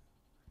Jordan.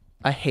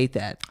 I hate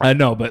that. I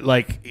know, but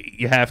like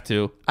you have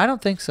to. I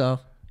don't think so.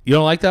 You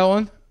don't like that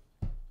one?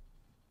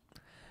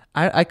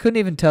 I couldn't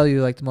even tell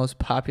you like the most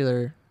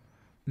popular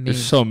memes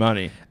There's so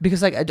many.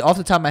 because like off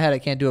the top of my head I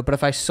can't do it, but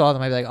if I saw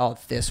them I'd be like, oh,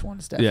 this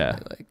one's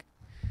definitely like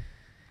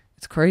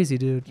it's crazy,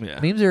 dude. Yeah.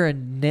 Memes are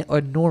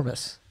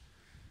enormous.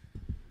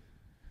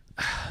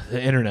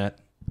 The internet.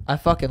 I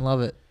fucking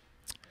love it.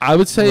 I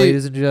would say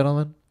Ladies and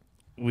gentlemen.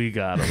 we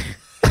got him.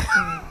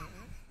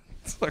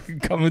 It's fucking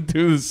coming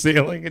through the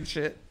ceiling and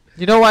shit.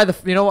 You know why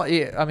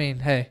yeah, I mean,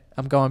 hey,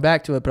 I'm going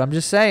back to it, but I'm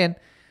just saying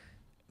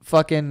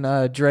fucking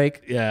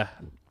Drake Yeah.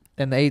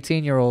 and the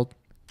 18-year-old.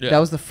 Yeah. That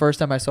was the first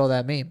time I saw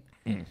that meme.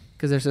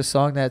 Because there's a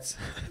song that's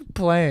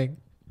playing,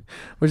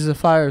 which is a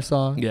fire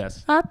song.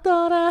 Yes. I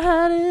thought I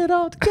had it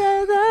all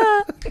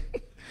together.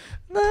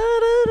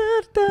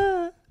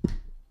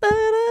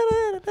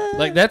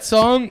 Like that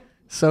song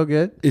So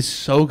good. is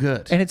so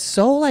good. And it's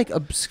so like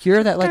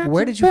obscure that like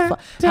where did you how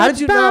did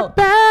you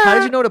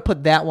know to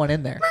put that one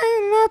in there?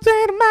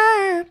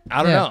 I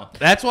don't Yeah. know.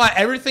 That's why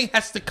everything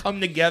has to come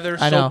together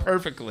I so know.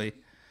 perfectly,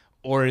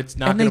 or it's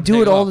not. And they gonna do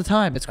pay it all off. the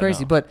time. It's I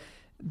crazy. know. But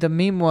the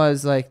meme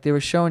was like they were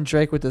showing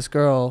Drake with this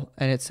girl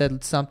and it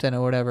said something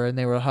or whatever and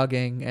they were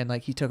hugging and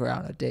like he took her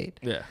out on a date.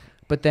 Yeah.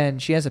 But then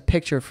she has a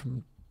picture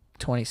from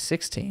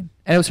 2016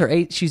 and it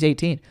was she's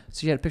 18. So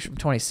she had a picture from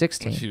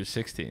 2016. She was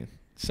 16,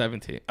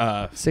 17,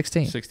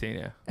 16. 16.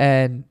 Yeah.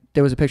 And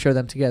there was a picture of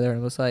them together and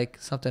it was like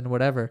something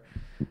whatever.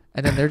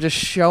 And then they're just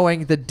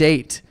showing the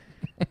date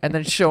and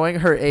then showing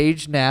her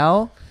age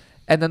now.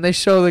 And then they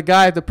show the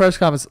guy at the press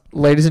conference,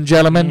 ladies and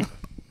gentlemen,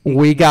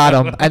 we got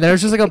him. And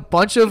there's just like a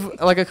bunch of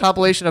like a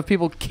compilation of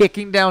people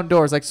kicking down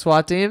doors like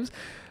SWAT teams.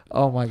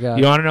 Oh my God.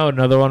 You want to know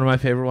another one of my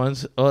favorite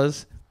ones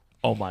was?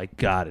 Oh my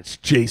God, it's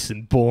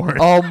Jason Bourne.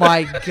 Oh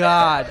my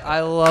God.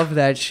 I love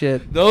that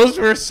shit. Those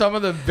were some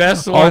of the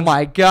best ones. Oh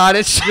my God.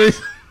 It's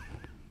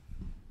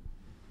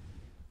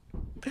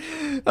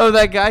Oh,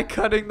 that guy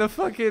cutting the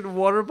fucking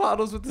water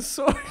bottles with the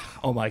sword.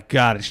 Oh my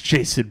God, it's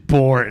Jason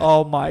Bourne.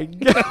 Oh my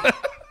God.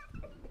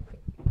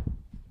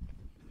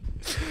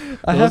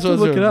 I Those have to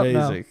ones look are it up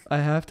now. amazing. I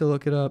have to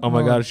look it up. Oh my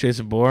Hold God, on. it's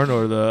Jason Bourne,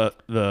 or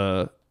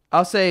the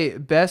I'll say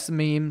best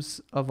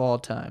memes of all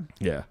time.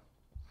 yeah.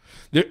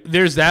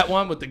 There's that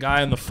one with the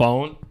guy on the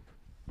phone.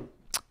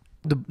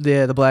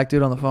 The black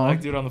dude on the phone.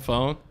 Black dude on the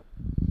phone.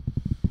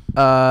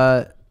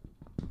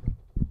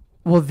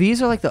 Well,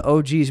 these are like the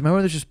OGs.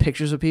 Remember, there's just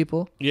pictures of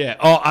people. Yeah.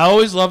 Oh, I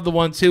always love the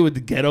one too with the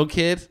ghetto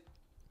kid,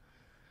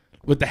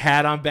 with the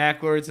hat on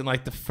backwards and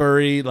like the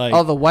furry like.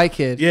 Oh, the white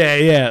kid. Yeah,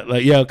 yeah.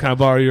 Like, yo, can I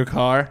borrow your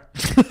car?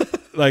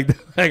 like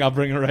I'll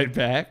bring it right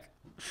back.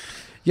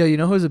 Yo, you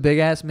know who's a big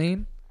ass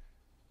meme?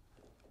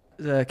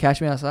 The Catch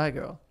Me Outside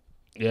girl.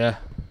 Yeah.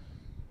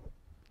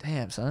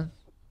 Damn, son.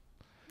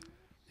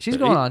 She's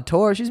going on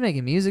tour. She's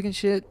making music and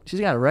shit.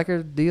 She's got a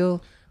record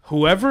deal.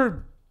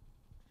 Whoever,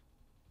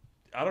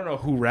 I don't know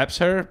who reps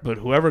her, but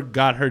whoever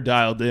got her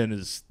dialed in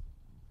is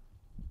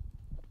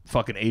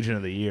fucking agent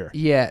of the year.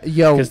 Yeah,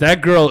 yo. Because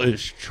that girl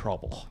is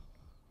trouble.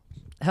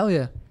 Hell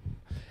yeah.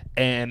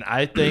 And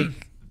I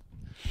think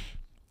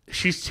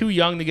she's too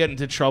young to get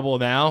into trouble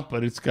now,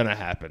 but it's going to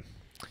happen.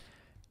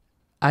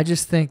 I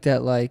just think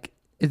that, like,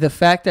 the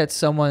fact that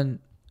someone,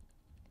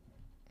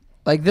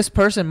 like, this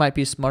person might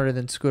be smarter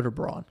than Scooter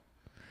Braun.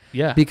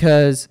 Yeah.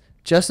 Because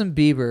Justin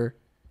Bieber,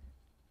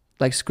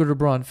 like, Scooter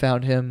Braun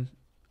found him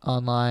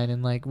online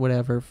and, like,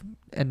 whatever,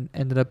 and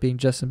ended up being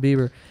Justin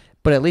Bieber.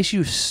 But at least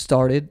you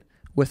started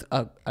with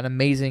an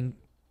amazing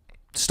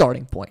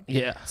starting point.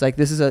 Yeah. It's like,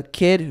 this is a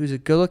kid who's a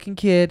good-looking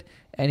kid,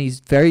 and he's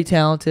very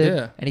talented,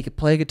 yeah. and he could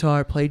play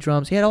guitar, play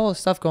drums. He had all this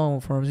stuff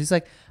going for him. He's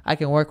like, I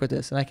can work with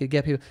this, and I could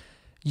get people.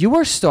 You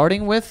were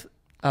starting with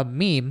a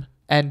meme,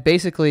 and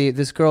basically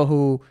this girl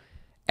who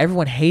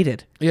everyone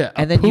hated. Yeah.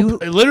 And then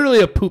literally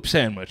a poop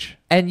sandwich.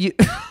 And you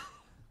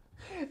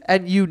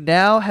and you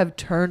now have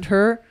turned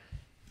her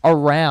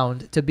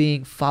around to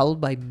being followed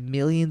by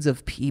millions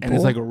of people. And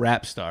it's like a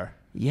rap star.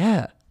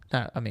 Yeah.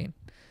 I mean,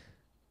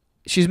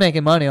 she's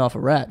making money off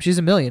of rap. She's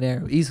a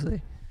millionaire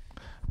easily.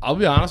 I'll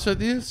be honest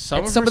with you.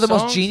 Some of the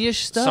most genius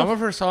stuff. Some of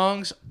her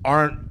songs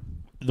aren't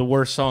the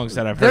worst songs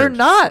that I've heard. They're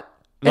not.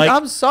 Like,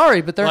 I'm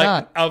sorry, but they're like,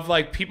 not. Of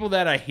like people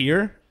that I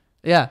hear.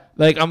 Yeah.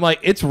 Like I'm like,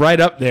 it's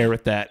right up there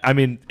with that. I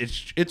mean,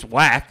 it's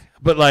whack,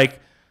 but like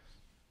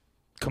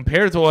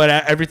compared to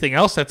everything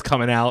else that's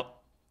coming out,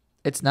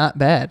 it's not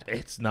bad.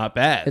 It's not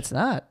bad. It's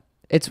not.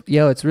 It's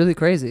really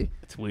crazy.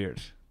 It's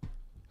weird.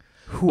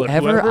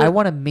 Whoever I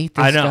want to meet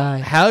this guy.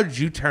 How did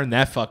you turn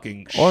that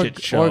fucking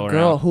shit show around? Or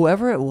girl,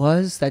 whoever it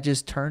was that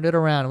just turned it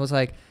around and was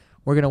like,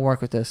 we're going to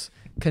work with this.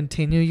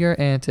 Continue your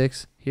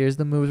antics. Here's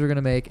the moves we're going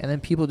to make. And then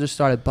people just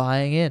started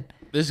buying in.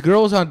 This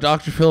girl was on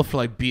Dr. Phil for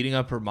like beating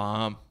up her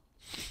mom.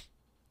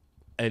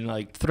 And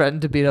like.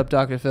 Threatened to beat up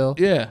Dr. Phil?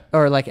 Yeah.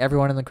 Or like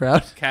everyone in the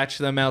crowd? Catch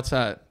them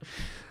outside.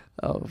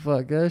 Oh,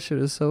 fuck. That shit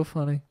is so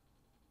funny.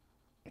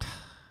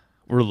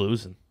 We're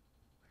losing.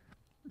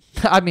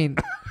 I mean,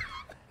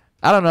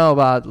 I don't know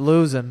about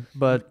losing,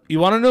 but. You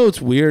want to know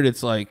what's weird?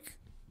 It's like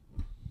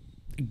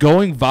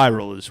going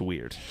viral is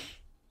weird.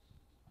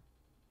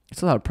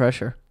 It's a lot of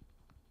pressure.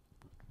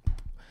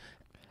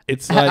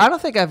 It's like, I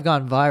don't think I've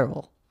gone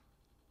viral.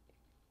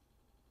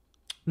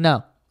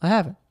 No, I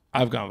haven't.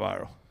 I've gone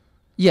viral.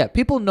 Yeah,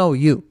 people know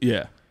you.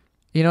 Yeah.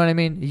 You know what I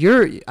mean?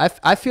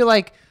 I feel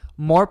like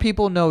more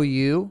people know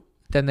you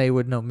than they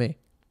would know me.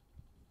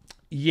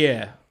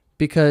 Yeah.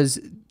 Because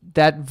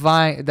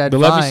the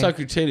Let Me Suck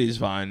Your Titties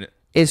Vine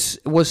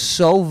was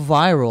so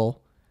viral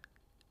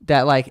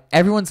that like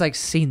everyone's like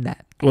seen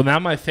that. Well, now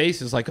my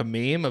face is like a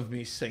meme of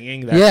me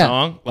singing that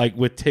song, like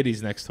with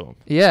titties next to him.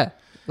 Yeah.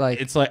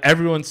 Like it's like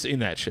everyone's seen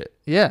that shit.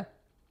 Yeah.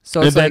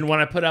 So and then when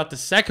I put out the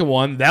second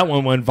one, that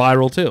one went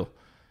viral too.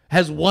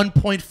 Has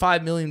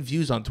 1.5 million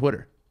views on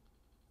Twitter.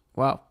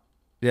 Wow.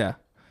 Yeah.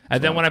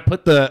 And then when I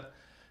put the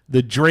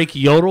Drake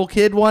Yodel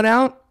Kid one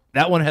out,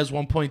 that one has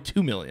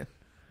 1.2 million.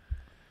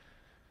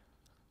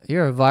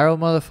 You're a viral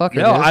motherfucker.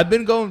 No, dude. I've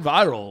been going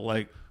viral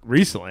like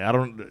recently.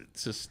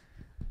 It's just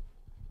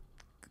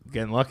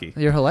getting lucky.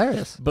 You're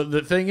hilarious. But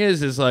the thing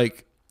is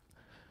like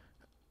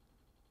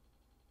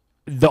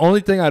the only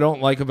thing I don't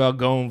like about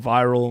going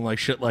viral and like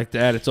shit like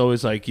that, it's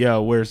always like,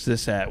 yo, where's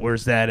this at?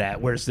 Where's that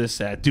at? Where's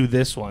this at? Do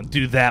this one,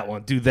 do that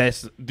one, do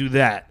this, do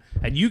that.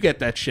 And you get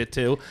that shit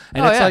too.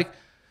 And it's like,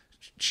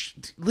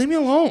 leave me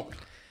alone.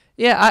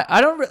 Yeah,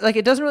 I don't like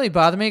it. Doesn't really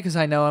bother me because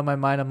I know in my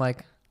mind I'm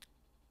like,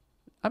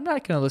 I'm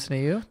not gonna listen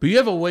to you. But you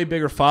have a way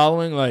bigger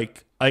following.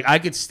 Like I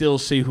could still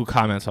see who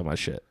comments on my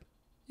shit.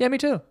 Yeah, me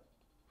too.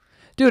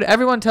 Dude,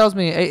 everyone tells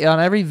me on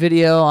every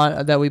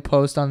video that we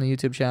post on the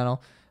YouTube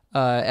channel,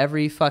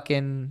 every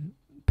fucking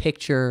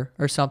picture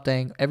or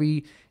something,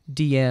 every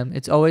DM,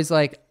 it's always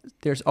like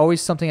there's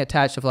always something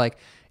attached of like,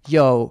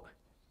 yo,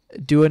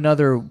 do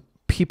another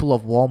People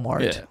of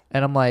Walmart. Yeah.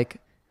 And I'm like,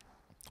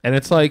 and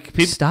it's like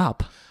people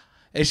stop.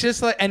 It's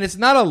just like, and it's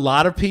not a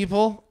lot of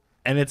people.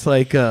 And it's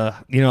like,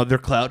 they're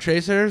clout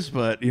chasers,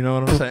 but you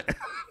know what I'm saying?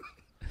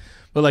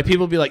 But like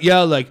people be like,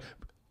 yo,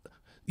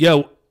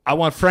 I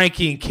want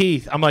Frankie and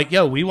Keith. I'm like,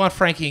 yo, we want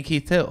Frankie and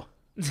Keith too.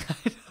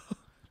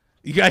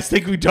 You guys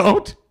think we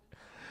don't?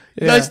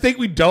 You guys think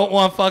we don't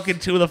want fucking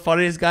two of the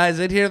funniest guys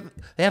in here?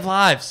 They have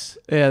lives.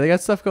 Yeah, they got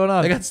stuff going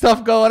on. They got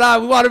stuff going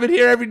on. We want them in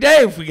here every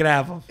day if we can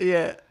have them.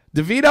 Yeah.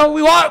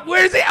 DeVito,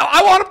 where's he?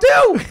 I want him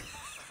too.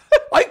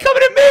 Why are you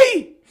coming at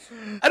me?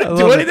 I didn't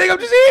do anything. I'm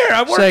just here.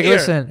 I'm working here.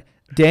 Listen,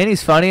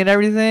 Danny's funny and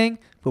everything,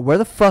 but where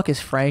the fuck is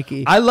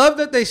Frankie? I love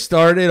that they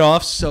started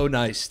off so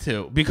nice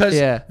too, because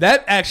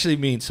that actually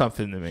means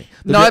something to me.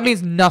 No, it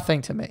means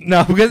nothing to me.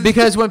 No,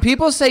 because when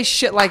people say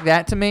shit like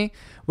that to me,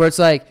 where it's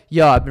like,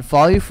 yo, I've been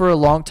following you for a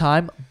long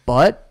time,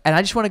 and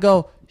I just want to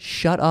go,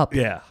 shut up.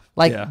 Yeah.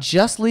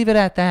 Just leave it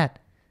at that.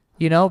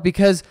 You know,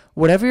 because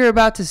whatever you're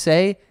about to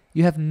say,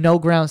 you have no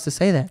grounds to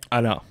say that.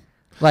 I know.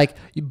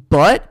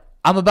 But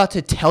I'm about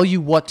to tell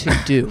you what to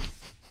do.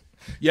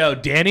 Yo,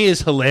 Danny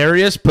is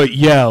hilarious, but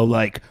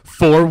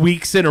 4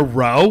 weeks in a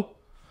row,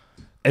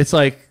 it's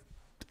like,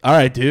 all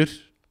right, dude.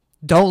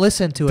 Don't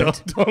listen to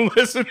it. Don't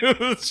listen to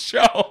the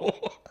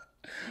show.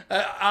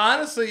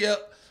 Honestly,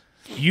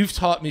 you've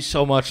taught me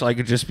so much. I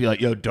could just be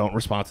like, yo, don't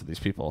respond to these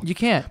people. You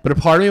can't. But a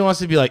part of me wants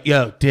to be like,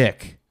 yo,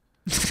 dick.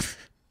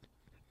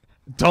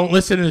 Don't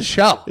listen to the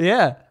show.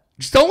 Yeah.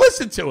 Just don't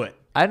listen to it.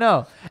 I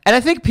know. And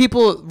I think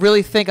people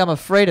really think I'm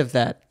afraid of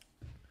that.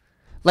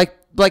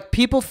 Like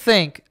people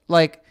think,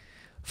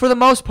 for the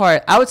most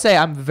part, I would say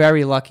I'm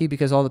very lucky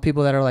because all the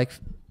people that are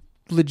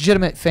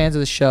legitimate fans of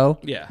the show,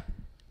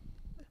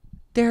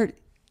 they're,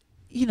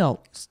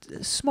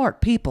 smart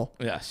people.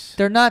 Yes.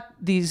 They're not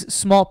these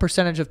small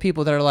percentage of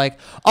people that are like,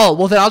 oh,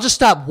 well, then I'll just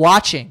stop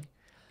watching.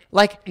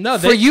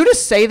 For you to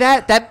say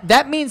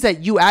that means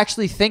that you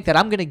actually think that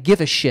I'm going to give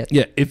a shit.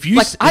 Yeah,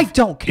 I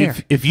don't care.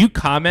 If you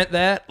comment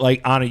that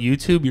on a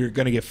YouTube, you're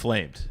going to get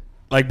flamed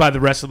by the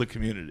rest of the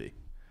community.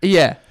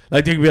 Yeah.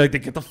 They could be like,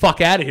 get the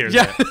fuck out of here.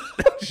 Yeah.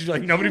 She's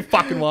like, nobody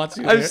fucking wants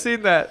you. I've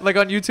seen that. On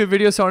YouTube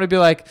videos, someone would be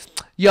like,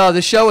 yo,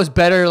 the show was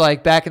better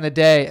back in the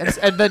day.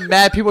 And then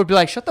mad people would be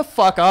like, shut the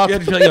fuck up. Yeah,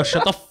 just be like, yo,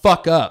 shut the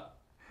fuck up.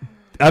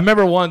 I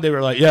remember one, they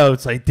were like, yo,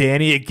 it's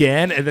Danny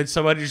again. And then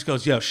somebody just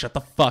goes, yo, shut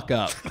the fuck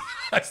up.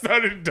 I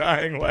started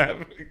dying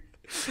laughing.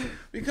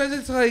 Because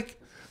it's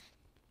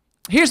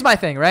here's my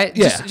thing, right?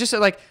 Yeah. Just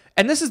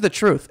and this is the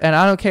truth. And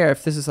I don't care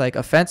if this is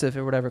offensive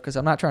or whatever, because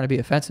I'm not trying to be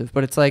offensive.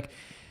 But it's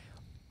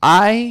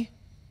I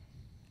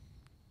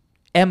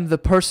am the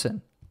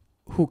person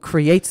who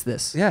creates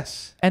this.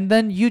 Yes. And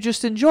then you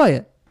just enjoy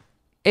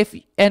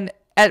it. And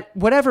at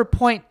whatever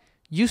point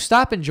you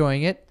stop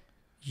enjoying it,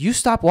 you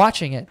stop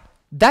watching it.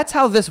 That's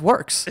how this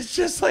works. It's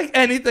just like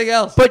anything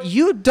else. But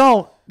you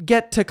don't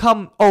get to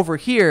come over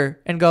here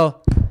and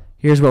go,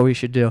 here's what we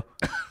should do.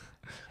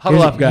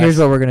 Huddle up, guys. Here's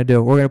what we're going to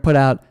do. We're going to put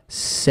out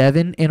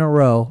 7 in a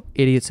row,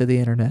 idiots of the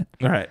internet.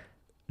 All right.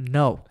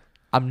 No,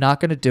 I'm not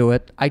going to do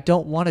it. I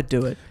don't want to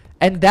do it.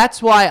 And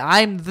that's why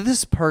I'm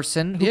this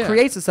person who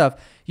creates the stuff.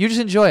 You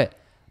just enjoy it.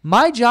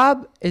 My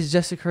job is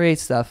just to create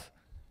stuff.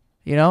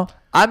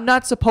 I'm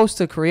not supposed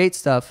to create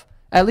stuff,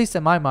 at least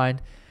in my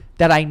mind,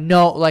 that I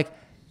know,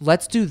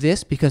 let's do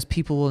this because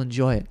people will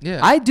enjoy it. Yeah.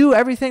 I do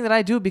everything that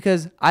I do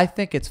because I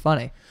think it's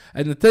funny.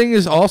 And the thing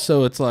is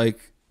also, it's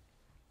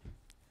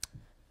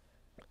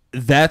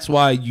that's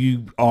why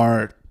you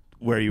are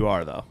where you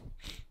are, though.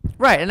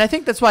 Right. And I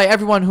think that's why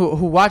everyone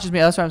who watches me,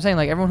 that's what I'm saying,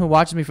 everyone who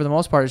watches me for the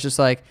most part is just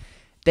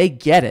they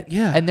get it.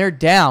 Yeah. And they're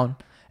down.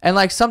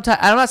 And sometimes,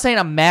 I'm not saying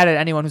I'm mad at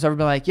anyone who's ever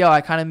been like, yo,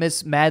 I kind of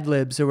miss Mad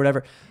Libs or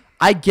whatever.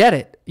 I get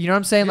it. You know what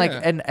I'm saying?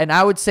 Yeah. And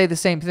I would say the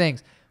same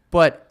things.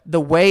 But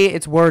the way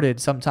it's worded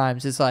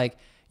sometimes is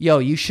yo,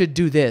 you should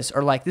do this.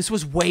 Or this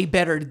was way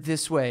better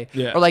this way.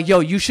 Yeah. Or yo,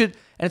 you should.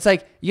 And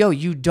it's yo,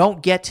 you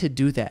don't get to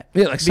do that.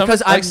 Yeah,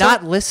 because I'm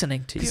not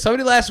listening to you.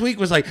 Somebody last week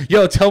was like,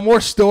 yo, tell more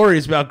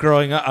stories about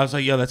growing up. I was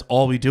like, yo, that's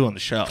all we do on the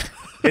show.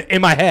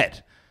 In my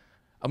head.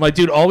 I'm like,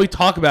 dude, all we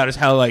talk about is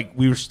how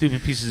we were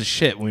stupid pieces of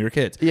shit when we were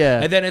kids.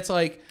 Yeah. And then it's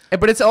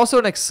but it's also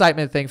an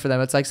excitement thing for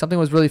them. It's something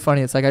was really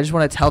funny. It's I just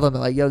want to tell them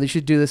that yo, they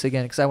should do this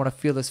again because I want to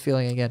feel this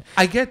feeling again.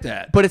 I get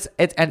that. But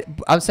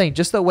and I'm saying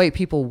just the way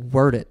people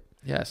word it.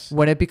 Yes.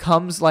 When it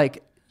becomes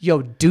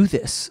yo, do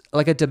this,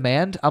 a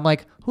demand, I'm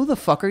like, who the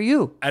fuck are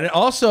you? And it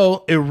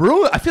also,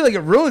 I feel like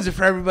it ruins it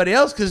for everybody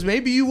else because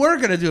maybe you were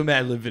going to do a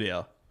Mad Lib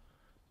video.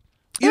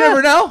 You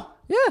never know.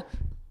 Yeah.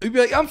 You'd be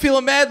like, I'm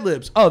feeling Mad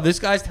Libs. Oh, this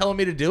guy's telling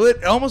me to do it?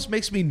 It almost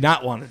makes me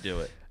not want to do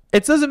it.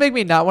 It doesn't make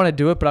me not want to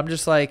do it, but I'm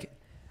just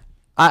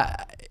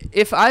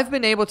if I've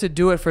been able to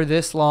do it for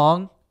this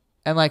long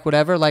and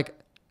whatever,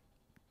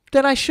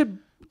 then I should,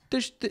 I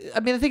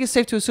think it's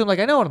safe to assume I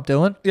know what I'm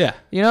doing. Yeah.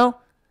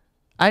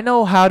 I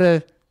know how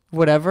to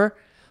whatever.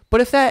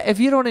 But if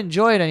you don't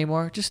enjoy it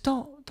anymore, just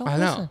don't I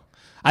listen. know.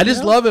 I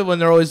just love it when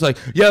they're always like,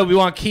 yo, we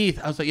want Keith.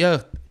 I was like, yo,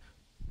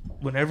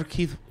 whenever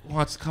Keith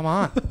wants to come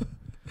on.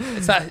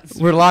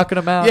 We're locking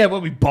them out. Yeah,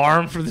 we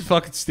bar him for the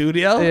fucking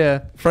studio.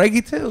 Yeah.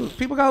 Frankie too.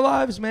 People got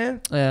lives, man.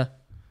 Yeah.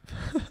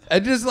 I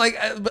just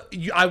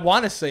I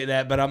want to say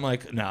that, but I'm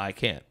like, no, I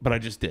can't. But I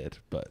just did.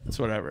 But it's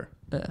whatever.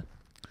 Yeah.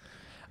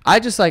 I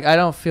just I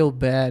don't feel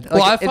bad.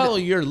 Well, I follow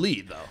your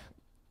lead though.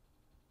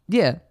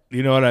 Yeah.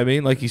 You know what I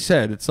mean? Like you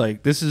said, it's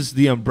this is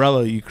the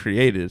umbrella you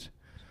created.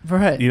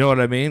 Right. You know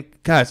what I mean?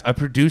 Guys, I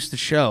produced the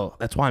show.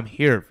 That's why I'm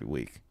here every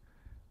week.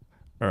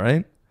 All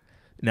right?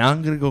 Now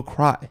I'm going to go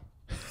cry.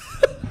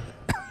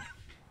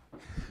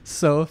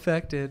 So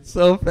affected.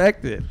 So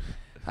affected.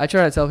 I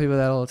try to tell people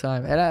that all the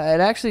time. And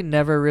it actually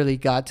never really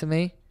got to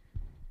me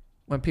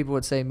when people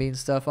would say mean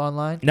stuff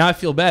online. Now I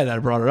feel bad that I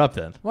brought it up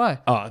then. Why?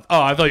 Oh,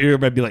 I thought you were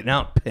going to be like,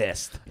 now I'm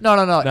pissed. No.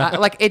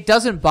 Like, it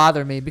doesn't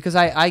bother me because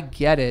I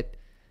get it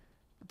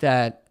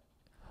that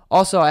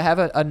also I have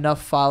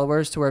enough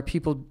followers to where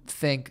people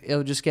think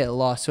it'll just get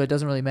lost. So it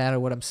doesn't really matter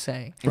what I'm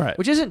saying. Right.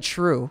 Which isn't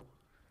true.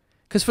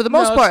 Because for the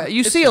most part,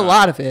 you see a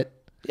lot of it.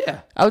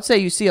 Yeah. I would say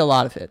you see a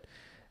lot of it.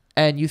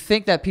 And you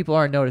think that people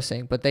aren't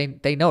noticing, but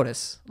they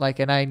notice. Like,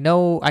 and I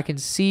know I can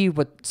see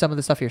what some of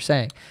the stuff you're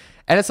saying.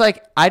 And it's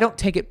like, I don't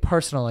take it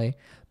personally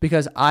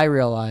because I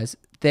realize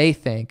they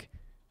think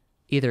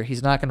either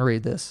he's not going to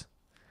read this,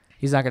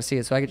 he's not going to see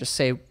it, so I could just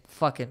say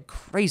fucking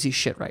crazy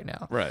shit right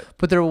now. Right.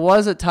 But there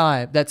was a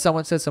time that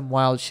someone said some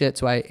wild shit,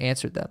 so I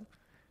answered them.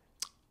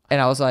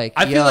 And I was like,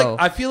 I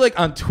feel like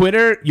on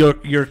Twitter,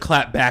 you're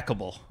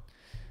clapbackable.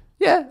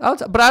 Yeah,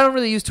 but I don't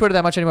really use Twitter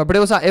that much anymore. But it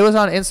was on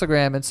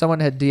Instagram, and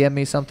someone had DM'd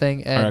me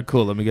something. And, all right,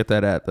 cool. Let me get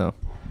that at though.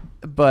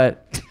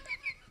 But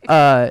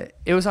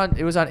it was on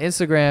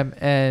Instagram,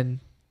 and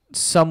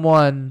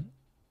someone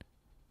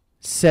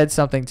said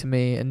something to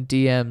me in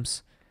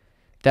DMs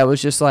that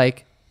was just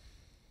like,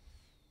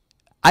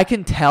 I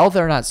can tell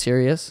they're not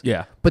serious.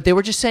 Yeah. But they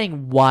were just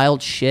saying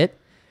wild shit,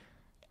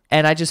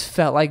 and I just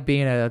felt like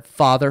being a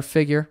father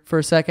figure for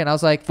a second. I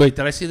was like, wait,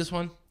 did I see this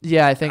one?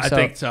 Yeah, I think so. I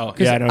think so.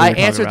 Yeah, I know what I you're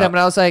talking answered them, about. and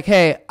I was like,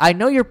 hey, I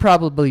know you're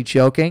probably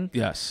joking.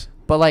 Yes.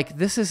 But, like,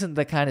 this isn't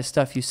the kind of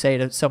stuff you say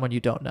to someone you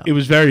don't know. It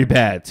was very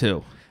bad,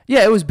 too.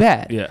 Yeah, it was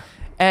bad. Yeah.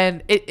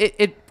 And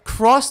it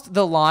crossed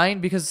the line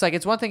because it's like,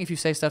 it's one thing if you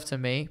say stuff to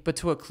me, but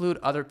to include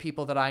other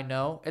people that I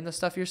know in the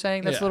stuff you're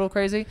saying, that's a little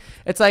crazy.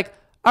 It's like,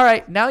 all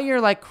right, now you're,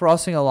 like,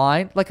 crossing a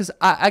line. Like, because,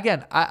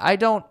 I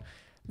don't,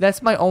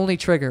 that's my only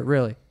trigger,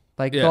 really.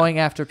 Like, going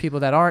after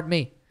people that aren't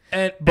me.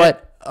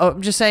 But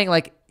I'm just saying,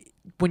 like,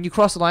 when you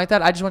cross the line like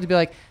that, I just want to be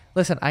like,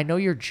 listen, I know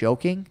you're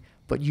joking,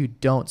 but you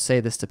don't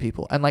say this to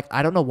people. And, like,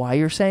 I don't know why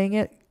you're saying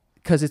it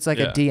because it's like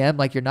a DM.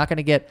 Like, you're not going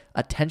to get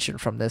attention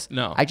from this.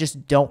 No. I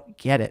just don't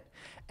get it.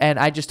 And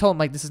I just told them,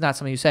 like, this is not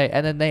something you say.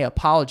 And then they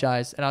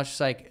apologized. And I was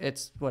just like,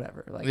 it's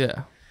whatever. Like,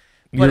 yeah.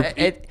 But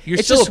you're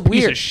it's still just a piece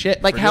weird. of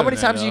shit like, for how doing many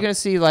that, times are you going to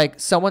see,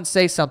 like, someone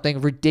say something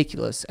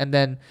ridiculous and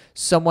then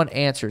someone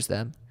answers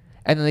them?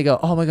 And then they go,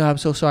 oh, my God, I'm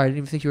so sorry. I didn't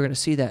even think you were going to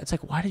see that. It's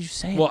like, why did you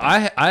say it? Well,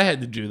 I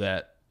had to do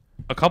that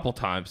a couple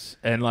times,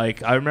 and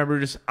like I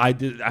remember I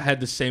had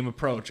the same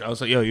approach. I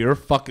was like, yo, you're a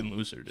fucking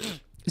loser,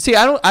 dude. See,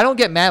 I don't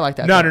get mad like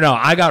that. No.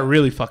 I got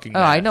really fucking mad.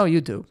 Oh, I know you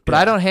do, but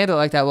I don't handle it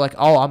like that. Like,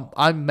 oh,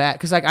 I'm mad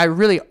because like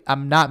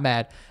I'm not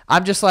mad.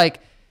 I'm just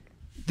like,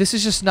 this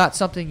is just not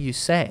something you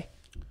say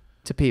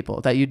to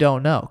people that you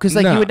don't know because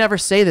like you would never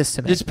say this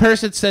to me. This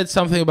person said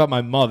something about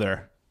my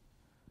mother.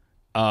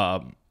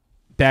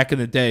 Back in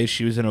the day,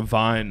 she was in a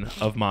Vine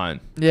of mine.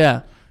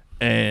 Yeah,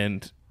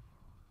 and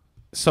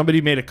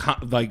somebody made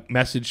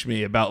messaged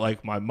me about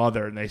like my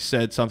mother, and they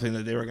said something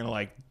that they were gonna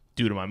like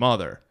do to my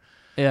mother.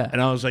 Yeah.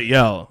 And I was like,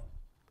 yo,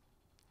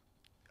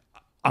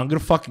 I'm gonna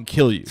fucking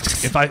kill you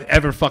if I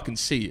ever fucking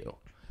see you.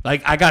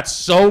 Like, I got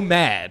so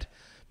mad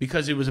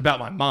because it was about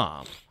my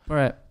mom.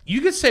 Right.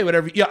 You can say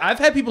whatever. Yo, I've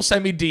had people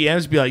send me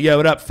DMs, be like, yo,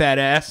 what up, fat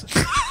ass?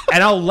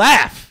 And I'll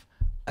laugh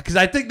because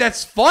I think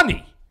that's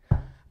funny.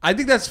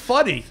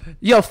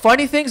 Yo,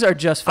 funny things are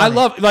just funny. I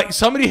love, like,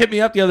 somebody hit me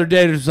up the other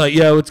day and was like,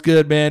 yo, it's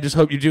good, man. Just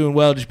hope you're doing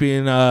well, just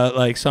being,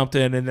 like,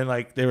 something. And then,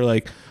 like, they were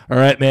like, all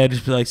right, man,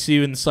 just be like, see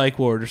you in the psych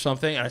ward or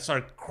something. And I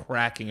started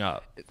cracking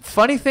up.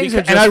 Funny things are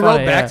just funny. And I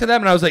funny, wrote back to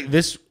them, and I was like,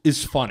 this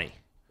is funny.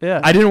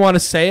 Yeah. I didn't want to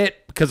say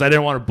it because I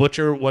didn't want to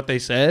butcher what they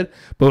said,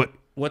 but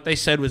what they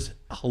said was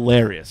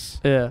hilarious.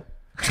 Yeah.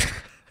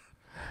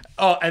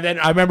 Oh, and then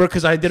I remember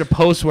because I did a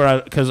post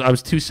where because I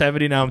was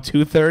 270, now I'm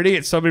 230,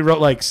 and somebody wrote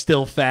like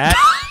still fat.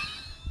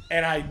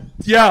 And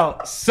yo,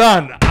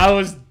 son, I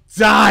was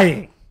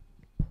dying.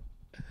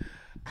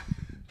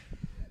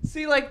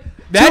 See, like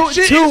that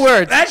two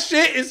words. That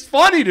shit is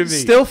funny to me.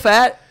 Still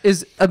fat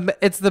is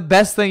it's the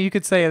best thing you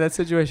could say in that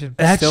situation.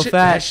 Still fat.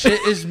 That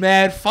shit is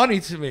mad funny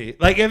to me.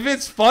 Like, if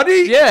it's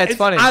funny, yeah, it's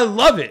funny. I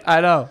love it.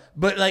 I know.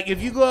 But like, if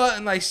you go out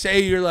and like say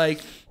you're like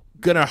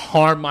gonna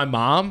harm my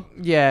mom,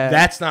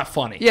 that's not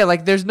funny. Yeah,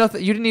 like there's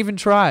nothing. You didn't even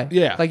try.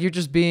 Yeah, like you're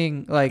just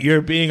being like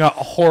you're being a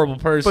horrible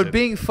person. But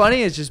being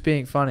funny is just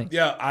being funny.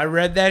 Yeah, I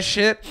read that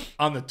shit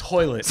on the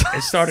toilet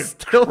and started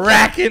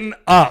cracking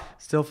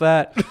up. Still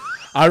fat.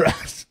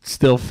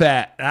 Still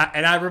fat.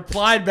 And I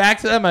replied back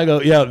to them. I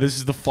go, yo, this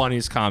is the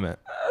funniest comment.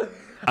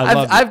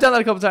 I've done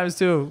that a couple times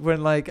too.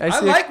 When like I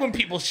like when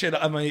people shit.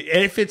 I mean,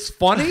 if it's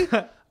funny,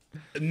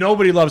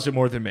 nobody loves it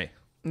more than me.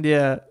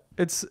 Yeah.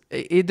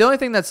 The only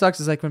thing that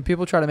sucks is like when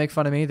people try to make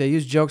fun of me, they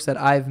use jokes that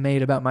I've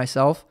made about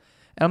myself.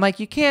 And I'm like,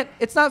 you can't,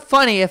 it's not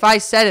funny if I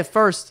said it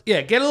first.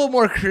 Yeah, get a little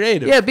more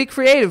creative. Yeah, be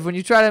creative when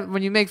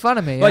you make fun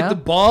of me. Like the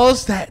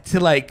balls to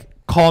like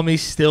call me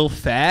still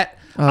fat.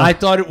 I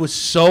thought it was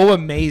so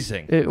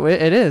amazing.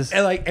 It is.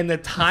 And the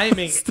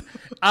timing,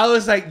 I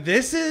was like,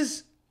 this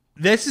is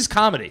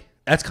comedy.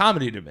 That's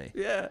comedy to me.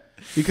 Yeah.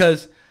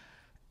 Because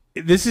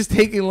this is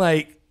taking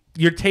like,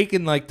 you're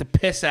taking like the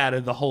piss out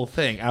of the whole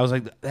thing. I was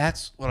like,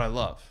 that's what I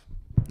love.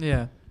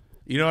 Yeah.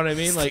 You know what I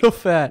mean? Like Still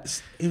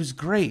fat. It was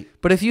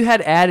great. But if you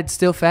had added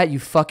still fat, you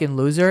fucking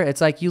loser. It's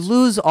like you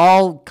lose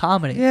all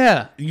comedy.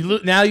 Yeah.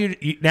 Now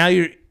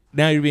you're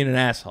being an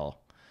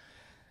asshole.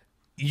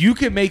 You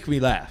can make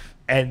me laugh,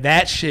 and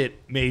that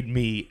shit made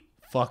me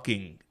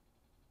fucking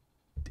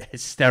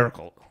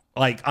hysterical.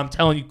 Like I'm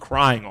telling you,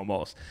 crying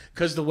almost.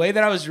 Because the way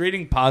that I was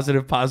reading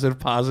positive,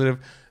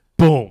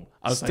 boom.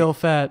 I was still like,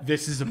 fat.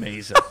 This is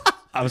amazing.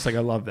 I was like,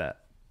 I love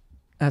that.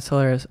 That's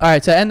hilarious. All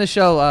right, to end the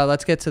show,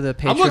 let's get to the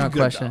Patreon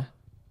question.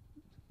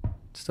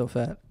 Still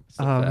fat.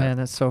 Still fat. Man,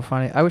 that's so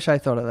funny. I wish I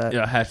thought of that.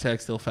 Yeah, hashtag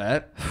still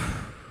fat.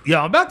 Yeah,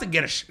 I'm about to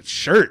get a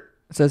shirt.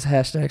 It says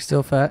hashtag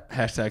still fat.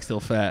 Hashtag still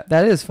fat.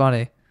 That is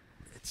funny.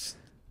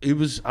 It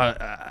was.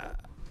 I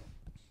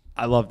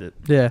loved it.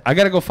 Yeah. I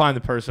gotta go find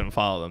the person and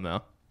follow them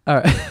now.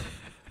 All right.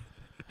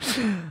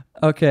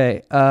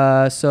 Okay.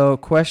 So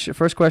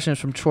first question is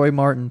from Troy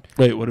Martin.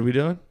 Wait, what are we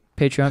doing?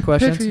 Patreon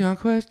questions. Patreon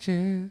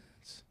questions.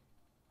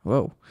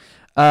 Whoa.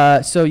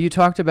 So you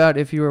talked about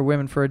if you were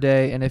women for a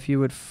day and if you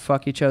would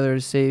fuck each other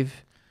to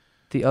save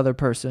the other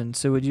person.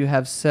 So would you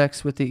have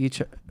sex with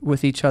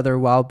each other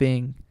while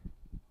being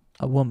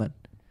a woman?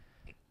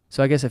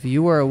 So I guess if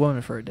you were a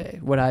woman for a day,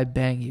 would I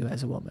bang you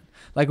as a woman?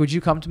 Like, would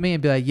you come to me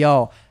and be like,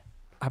 "Yo,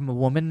 I'm a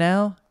woman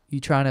now"? You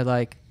trying to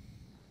like?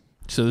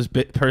 So this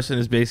person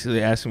is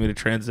basically asking me to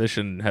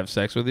transition and have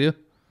sex with you?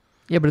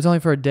 Yeah, but it's only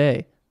for a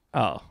day.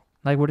 Oh.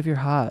 Like, what if you're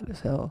hot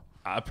as hell?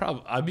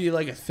 I'd be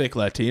like a thick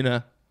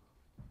Latina.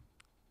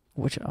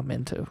 Which I'm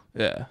into.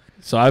 Yeah.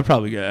 So I'd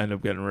probably end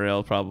up getting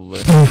railed,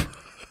 probably.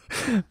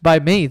 By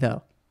me,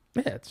 though.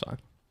 Yeah, it's fine.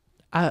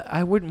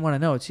 I wouldn't want to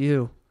know it's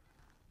you.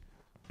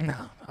 No.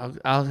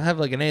 I'll have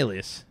like an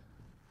alias.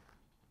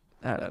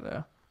 I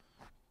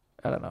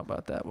don't know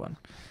about that one.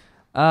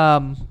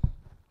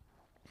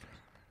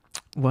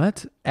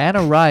 What?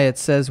 Anna Riot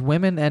says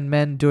women and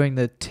men doing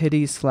the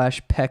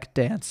titty/peck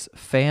dance.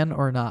 Fan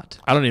or not?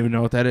 I don't even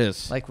know what that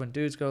is. Like when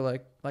dudes go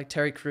like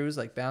Terry Crews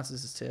like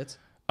bounces his tits.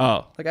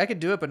 Oh. Like I could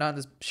do it, but not in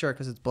this shirt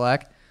because it's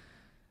black.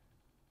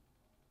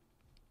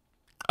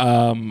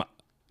 No,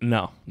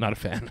 not a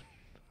fan.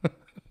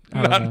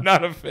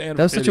 Not a fan.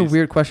 That was such a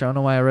weird question. I don't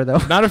know why I read that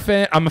one. Not a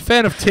fan. I'm a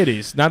fan of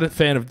titties, not a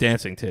fan of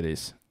dancing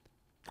titties.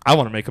 I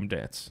want to make them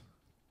dance.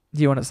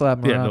 Do you want to slap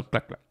them around? Yeah, look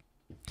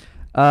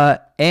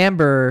like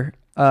Amber,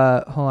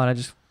 hold on,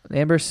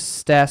 Amber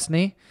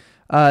Stasny.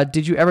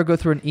 Did you ever go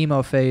through an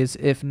emo phase?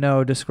 If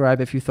no,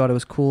 describe if you thought it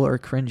was cool or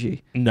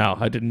cringy. No,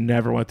 I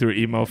never went through an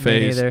emo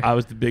phase. Neither. I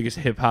was the biggest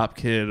hip hop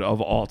kid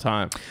of all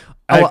time.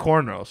 I had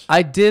cornrows.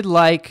 I didn't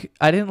like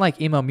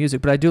emo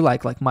music, but I do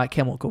like My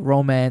Chemical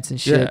Romance and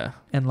shit. Yeah.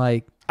 And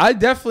like I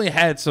definitely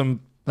had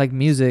some like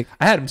music.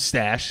 I had them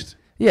stashed.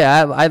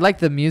 Yeah, I like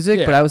the music,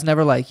 Yeah. but I was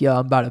never like, yo,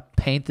 I'm about to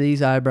paint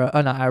these eyebrows.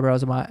 Oh, not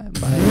eyebrows. My I'm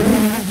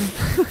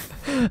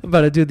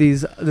about to do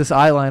this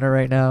eyeliner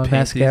right now.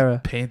 Mascara.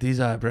 Paint these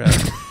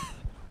eyebrows.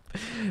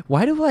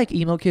 Why do like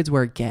emo kids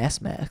wear gas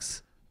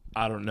masks?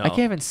 I don't know. I can't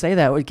even say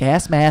that with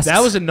gas masks.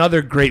 That was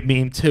another great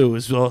meme too,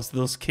 as well as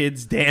those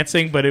kids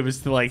dancing, but it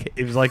was like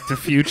the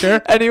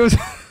future. And he was.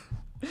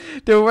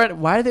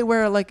 Why do they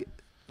wear like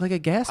a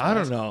gas mask? I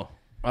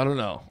don't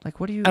know. Like,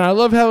 what do you? And I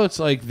love how it's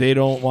like they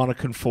don't want to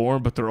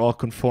conform, but they're all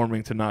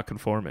conforming to not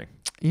conforming.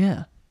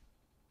 Yeah.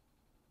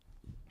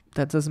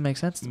 That doesn't make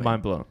sense to me.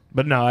 Mind blown.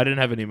 But no, I didn't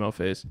have an emo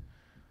phase.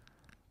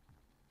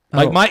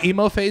 Like my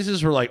emo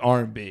phases were like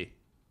R&B.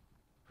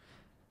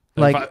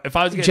 Like if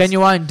I was getting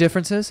genuine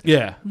differences.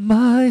 Yeah.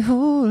 My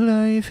whole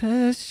life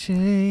has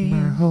changed.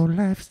 My whole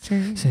life's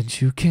changed since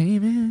you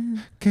came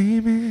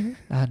in.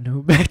 I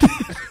knew back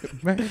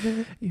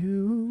then.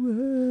 You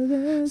were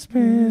that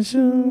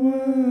special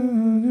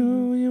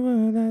one. You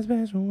were that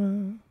special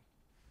one.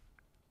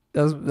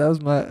 That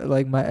was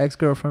my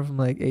ex-girlfriend from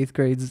like 8th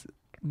grade's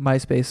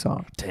MySpace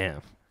song.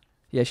 Damn.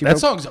 Yeah, that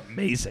song's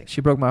amazing. She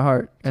broke my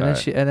heart, and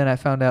Sorry. then I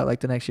found out like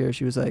the next year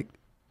she was like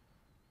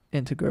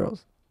into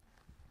girls.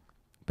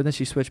 But then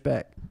she switched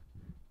back.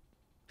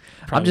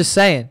 Probably. I'm just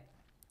saying.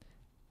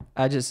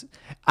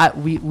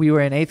 We were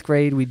in 8th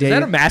grade. We dated. Is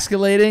that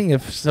emasculating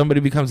if somebody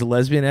becomes a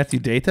lesbian after you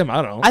date them?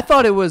 I don't know. I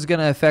thought it was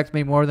gonna affect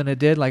me more than it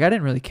did. Like I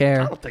didn't really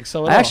care. I don't think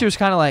so. I actually was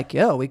kind of like,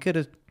 yo, we could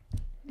have.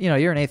 You know,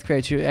 you're in 8th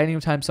grade.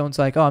 Anytime someone's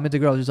like, oh, I'm into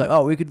girls, you're like,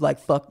 oh, we could like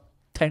fuck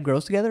 10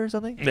 girls together or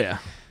something. Yeah.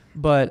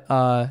 But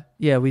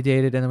yeah, we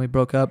dated and then we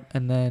broke up,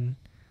 and then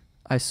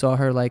I saw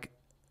her like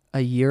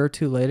a year or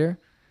two later,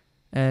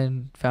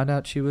 and found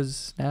out she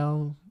was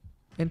now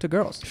into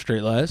girls.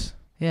 Straight lies.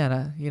 Yeah,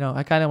 and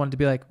I kind of wanted to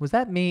be like, was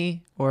that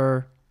me?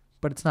 But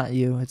it's not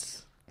you.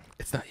 It's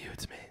not you.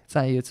 It's me. It's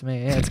not you. It's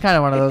me. Yeah, it's kind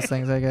of one of those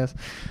things, I guess.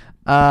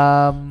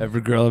 Every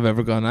girl I've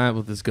ever gone out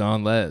with is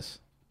gone les.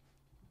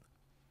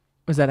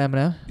 Was that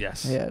Eminem?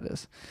 Yes. Yeah, it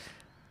is.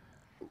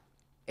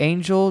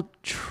 Angel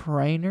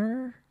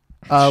Trainer.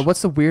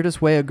 What's the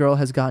weirdest way a girl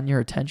has gotten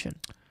your attention?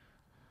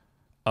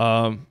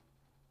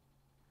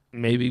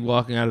 Maybe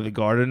walking out of the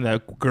garden.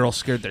 That girl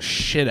scared the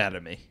shit out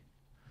of me.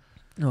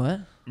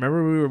 What?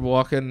 Remember we were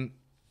walking.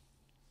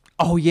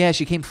 Oh yeah,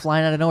 she came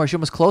flying out of nowhere. She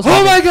almost closed.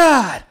 Oh my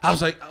god! I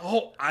was like,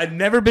 oh, I've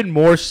never been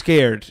more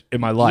scared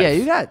in my life. Yeah,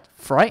 you got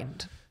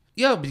frightened.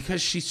 Yeah,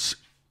 because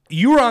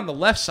you were on the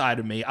left side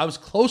of me. I was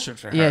closer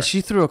to her. Yeah,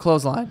 she threw a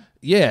clothesline.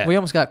 Yeah. We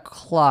almost got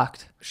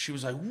clocked. She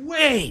was like,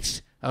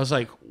 wait. I was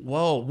like,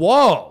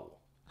 whoa.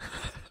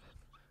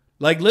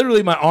 Like,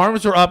 literally, my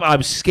arms were up. I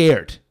was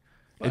scared.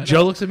 And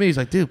Joe looks at me. He's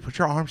like, dude, put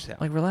your arms down.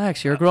 Like,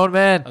 relax. You're a grown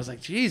man. I was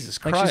like, Jesus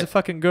Christ. Like, she's a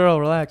fucking girl.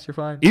 Relax. You're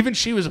fine. Even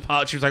she was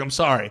apologizing. She was like, I'm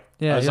sorry.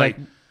 Yeah, I was like,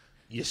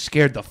 you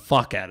scared the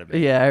fuck out of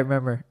me. Yeah, I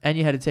remember. And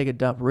you had to take a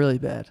dump really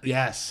bad.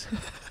 Yes.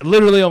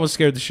 Literally almost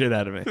scared the shit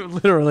out of me.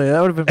 Literally. That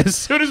would have been... As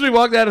soon as we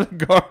walked out of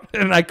the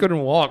garden, I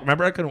couldn't walk.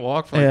 Remember, I couldn't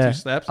walk for like 2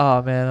 steps?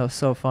 Oh, man. That was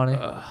so funny.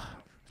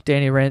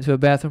 Danny ran into a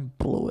bathroom,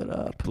 blew it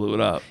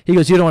up. He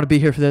goes, you don't want to be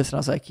here for this? And I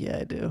was like, yeah,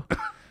 I do.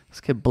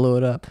 This kid blew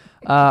it up.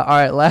 All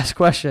right, last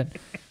question.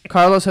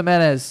 Carlos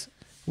Jimenez,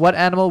 what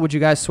animal would you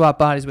guys swap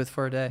bodies with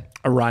for a day?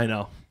 A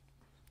rhino.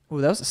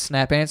 Ooh, that was a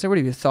snap answer. What,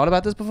 have you thought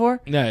about this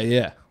before?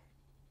 Yeah.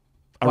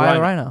 Why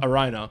a rhino? A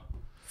rhino.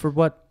 For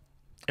what?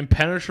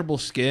 Impenetrable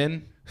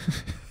skin.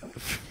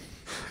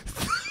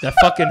 that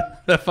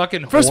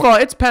fucking First horn. of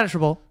all, it's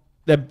penetrable.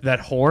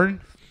 That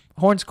horn.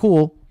 Horn's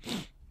cool.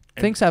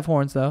 Things have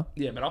horns, though.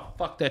 Yeah, but I'll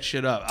fuck that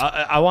shit up.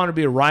 I want to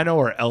be a rhino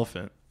or an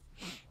elephant.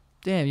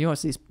 Damn, you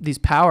want these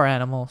power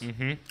animals.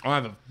 Mm-hmm. I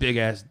have a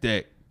big-ass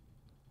dick.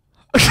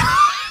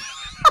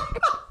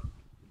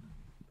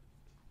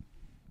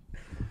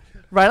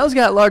 Rhinos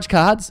got large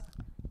cods.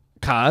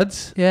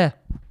 Cods? Yeah.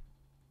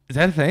 Is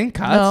that a thing?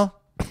 Cods?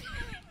 No.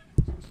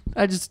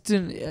 I just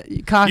didn't.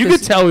 You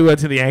could tell we went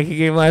to the Yankee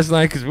game last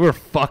night because we were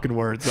fucking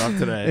words up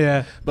today.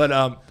 Yeah.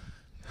 But,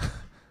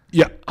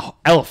 yeah,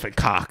 elephant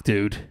cock,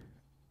 dude.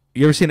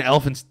 You ever seen an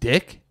elephant's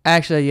dick?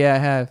 Actually, yeah, I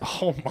have.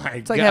 Oh, my God.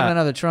 It's like having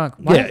another trunk.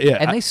 Why? Yeah.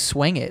 And they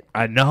swing it.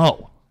 I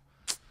know.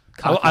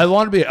 I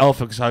want to be an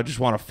elephant because I just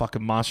want a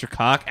fucking monster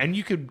cock. And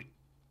you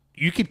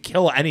could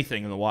kill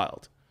anything in the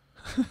wild.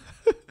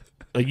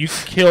 Like, you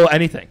could kill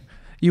anything.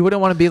 You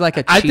wouldn't want to be like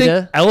a I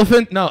cheetah?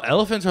 think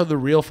elephants are the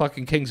real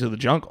fucking kings of the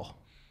jungle.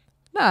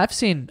 No, I've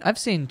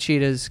seen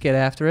cheetahs get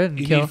after it and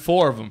You kill. need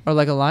 4 of them. Or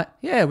like a lion.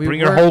 Yeah, Bring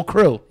your whole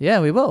crew.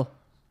 Yeah, we will.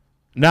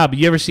 Nah, but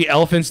you ever see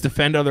elephants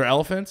defend other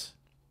elephants?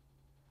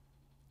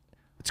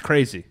 It's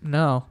crazy.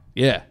 No.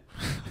 Yeah.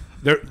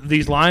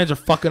 These lions are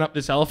fucking up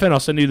this elephant. I'll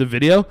send you the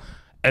video.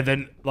 And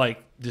then,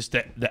 like, just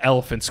the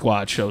elephant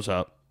squad shows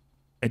up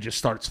and just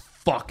starts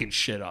fucking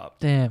shit up.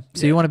 Damn.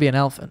 So you want to be an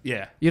elephant?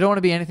 Yeah. You don't want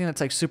to be anything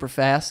that's like super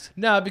fast?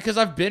 No, because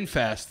I've been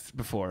fast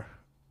before.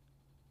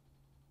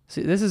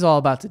 See, this is all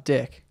about the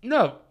dick.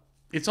 No,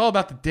 it's all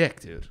about the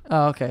dick, dude.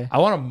 Oh, okay. I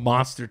want a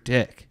monster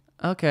dick.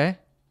 Okay.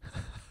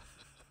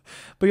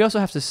 But you also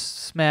have to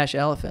smash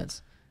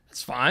elephants.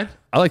 It's fine.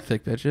 I like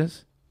thick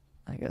bitches.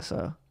 I guess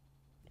so.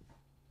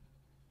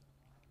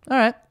 All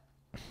right.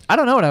 I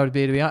don't know what I would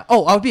be, to be honest.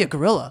 Oh, I would be a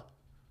gorilla.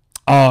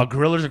 Oh,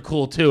 gorillas are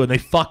cool too, and they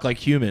fuck like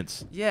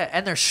humans. Yeah,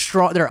 and they're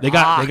strong. They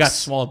got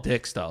small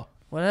dicks though.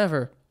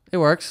 Whatever. It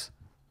works.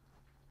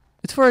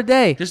 It's for a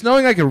day. Just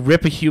knowing I can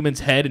rip a human's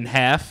head in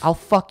half. I'll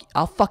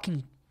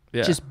fucking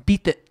just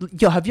beat the...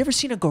 Yo, have you ever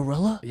seen a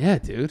gorilla? Yeah,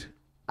 dude.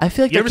 I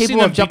feel like You they're ever seen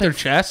capable them of jumping... beat their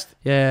chest?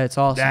 Yeah, it's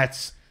awesome.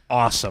 That's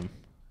awesome.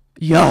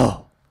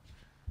 Yo.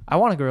 I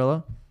want a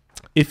gorilla.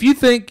 If you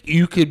think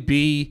you could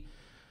be...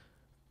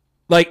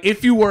 Like,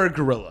 if you were a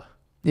gorilla...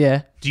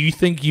 Yeah. Do you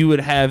think you would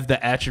have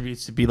the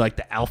attributes to be like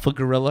the alpha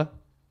gorilla?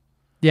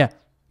 Yeah.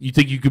 You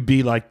think you could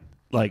be like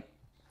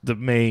the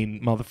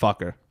main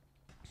motherfucker?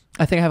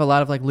 I think I have a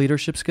lot of like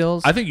leadership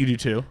skills. I think you do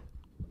too.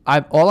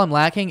 All I'm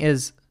lacking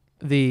is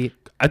the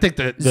I think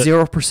the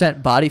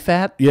 0% body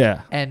fat.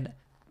 Yeah. And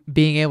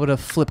being able to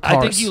flip cars.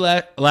 I think you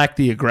lack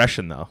the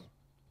aggression though.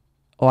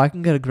 Oh, I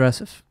can get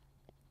aggressive.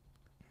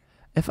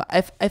 If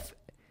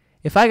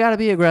I gotta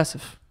be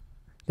aggressive,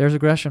 there's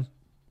aggression.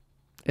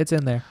 It's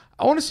in there.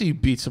 I want to see you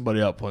beat somebody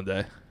up one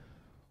day.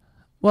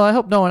 Well, I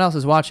hope no one else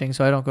is watching,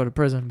 so I don't go to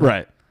prison. But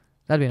Right.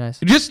 That'd be nice.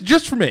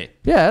 Just for me.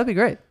 Yeah, that'd be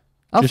great.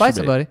 I'll Just fight for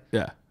me. somebody.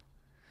 Yeah.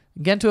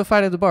 Get into a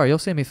fight at the bar. You'll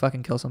see me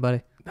fucking kill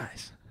somebody.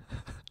 Nice.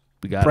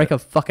 We got Break it. a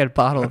fucking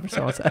bottle over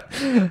someone's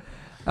head.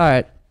 All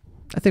right.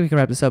 I think we can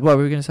wrap this up. What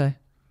were we going to say?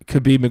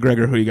 Could be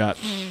McGregor. Who you got?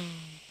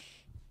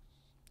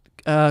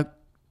 I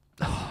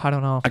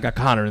don't know. I got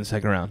Conor in the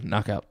second round.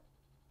 Knockout.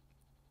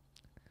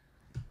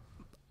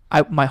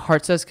 My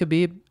heart says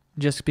Khabib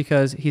just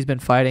because he's been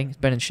fighting, he's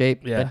been in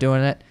shape, been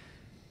doing it.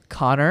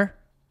 Conor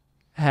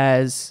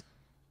has...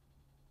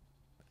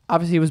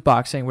 Obviously, he was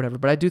boxing, whatever,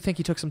 but I do think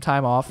he took some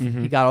time off.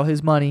 Mm-hmm. He got all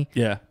his money,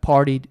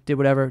 partied, did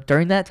whatever.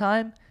 During that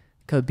time,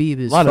 Khabib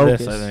is a lot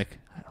focused. of this, I think.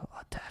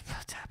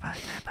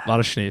 A lot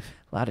of schneef.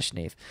 A lot of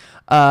schneef.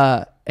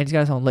 And he's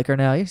got his own liquor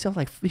now. He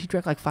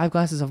drank like 5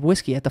 glasses of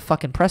whiskey at the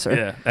fucking presser.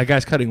 Yeah, that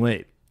guy's cutting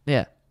weight.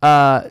 Yeah.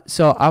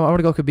 So I'm going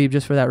to go Khabib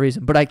just for that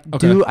reason. But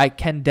I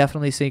can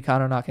definitely see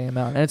Conor knocking him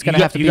out. And it's going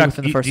to have to be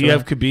within the first round. Do you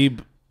have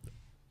Khabib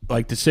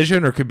like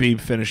decision or Khabib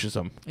finishes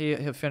him?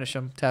 He'll finish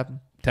him, tap him.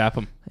 Tap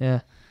him.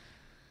 Yeah.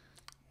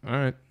 All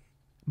right.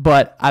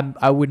 But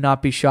I would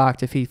not be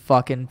shocked if he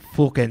fucking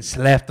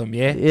slapped him,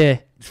 yeah? Yeah.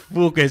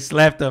 Fucking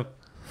slapped him.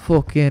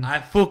 Fucking. I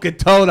fucking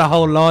told a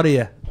whole lot of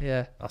you.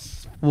 Yeah. I'll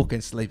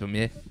fucking sleep him,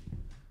 yeah?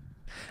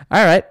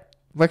 All right.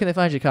 Where can they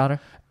find you, Conor?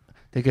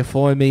 They can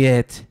find me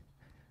at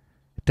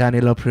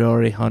Daniel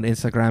Priori on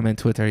Instagram and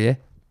Twitter, yeah?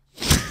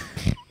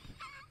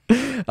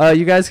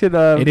 You guys can...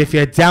 and if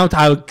you don't,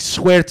 I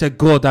swear to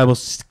God, I will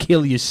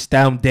kill you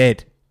stone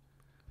dead.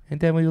 And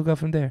then we will go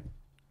from there.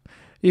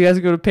 You guys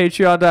can go to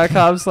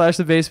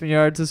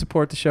patreon.com/thebasementyard to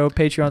support the show.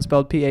 Patreon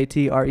spelled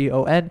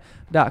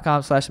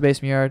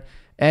patreon.com/thebasementyard.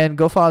 And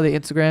go follow the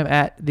Instagram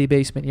at The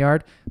Basement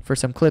Yard for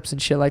some clips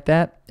and shit like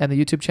that. And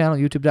the YouTube channel,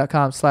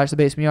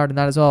 youtube.com/thebasementyard. And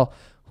that is all.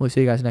 We'll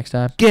see you guys next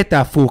time. Get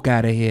the fuck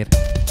out of here.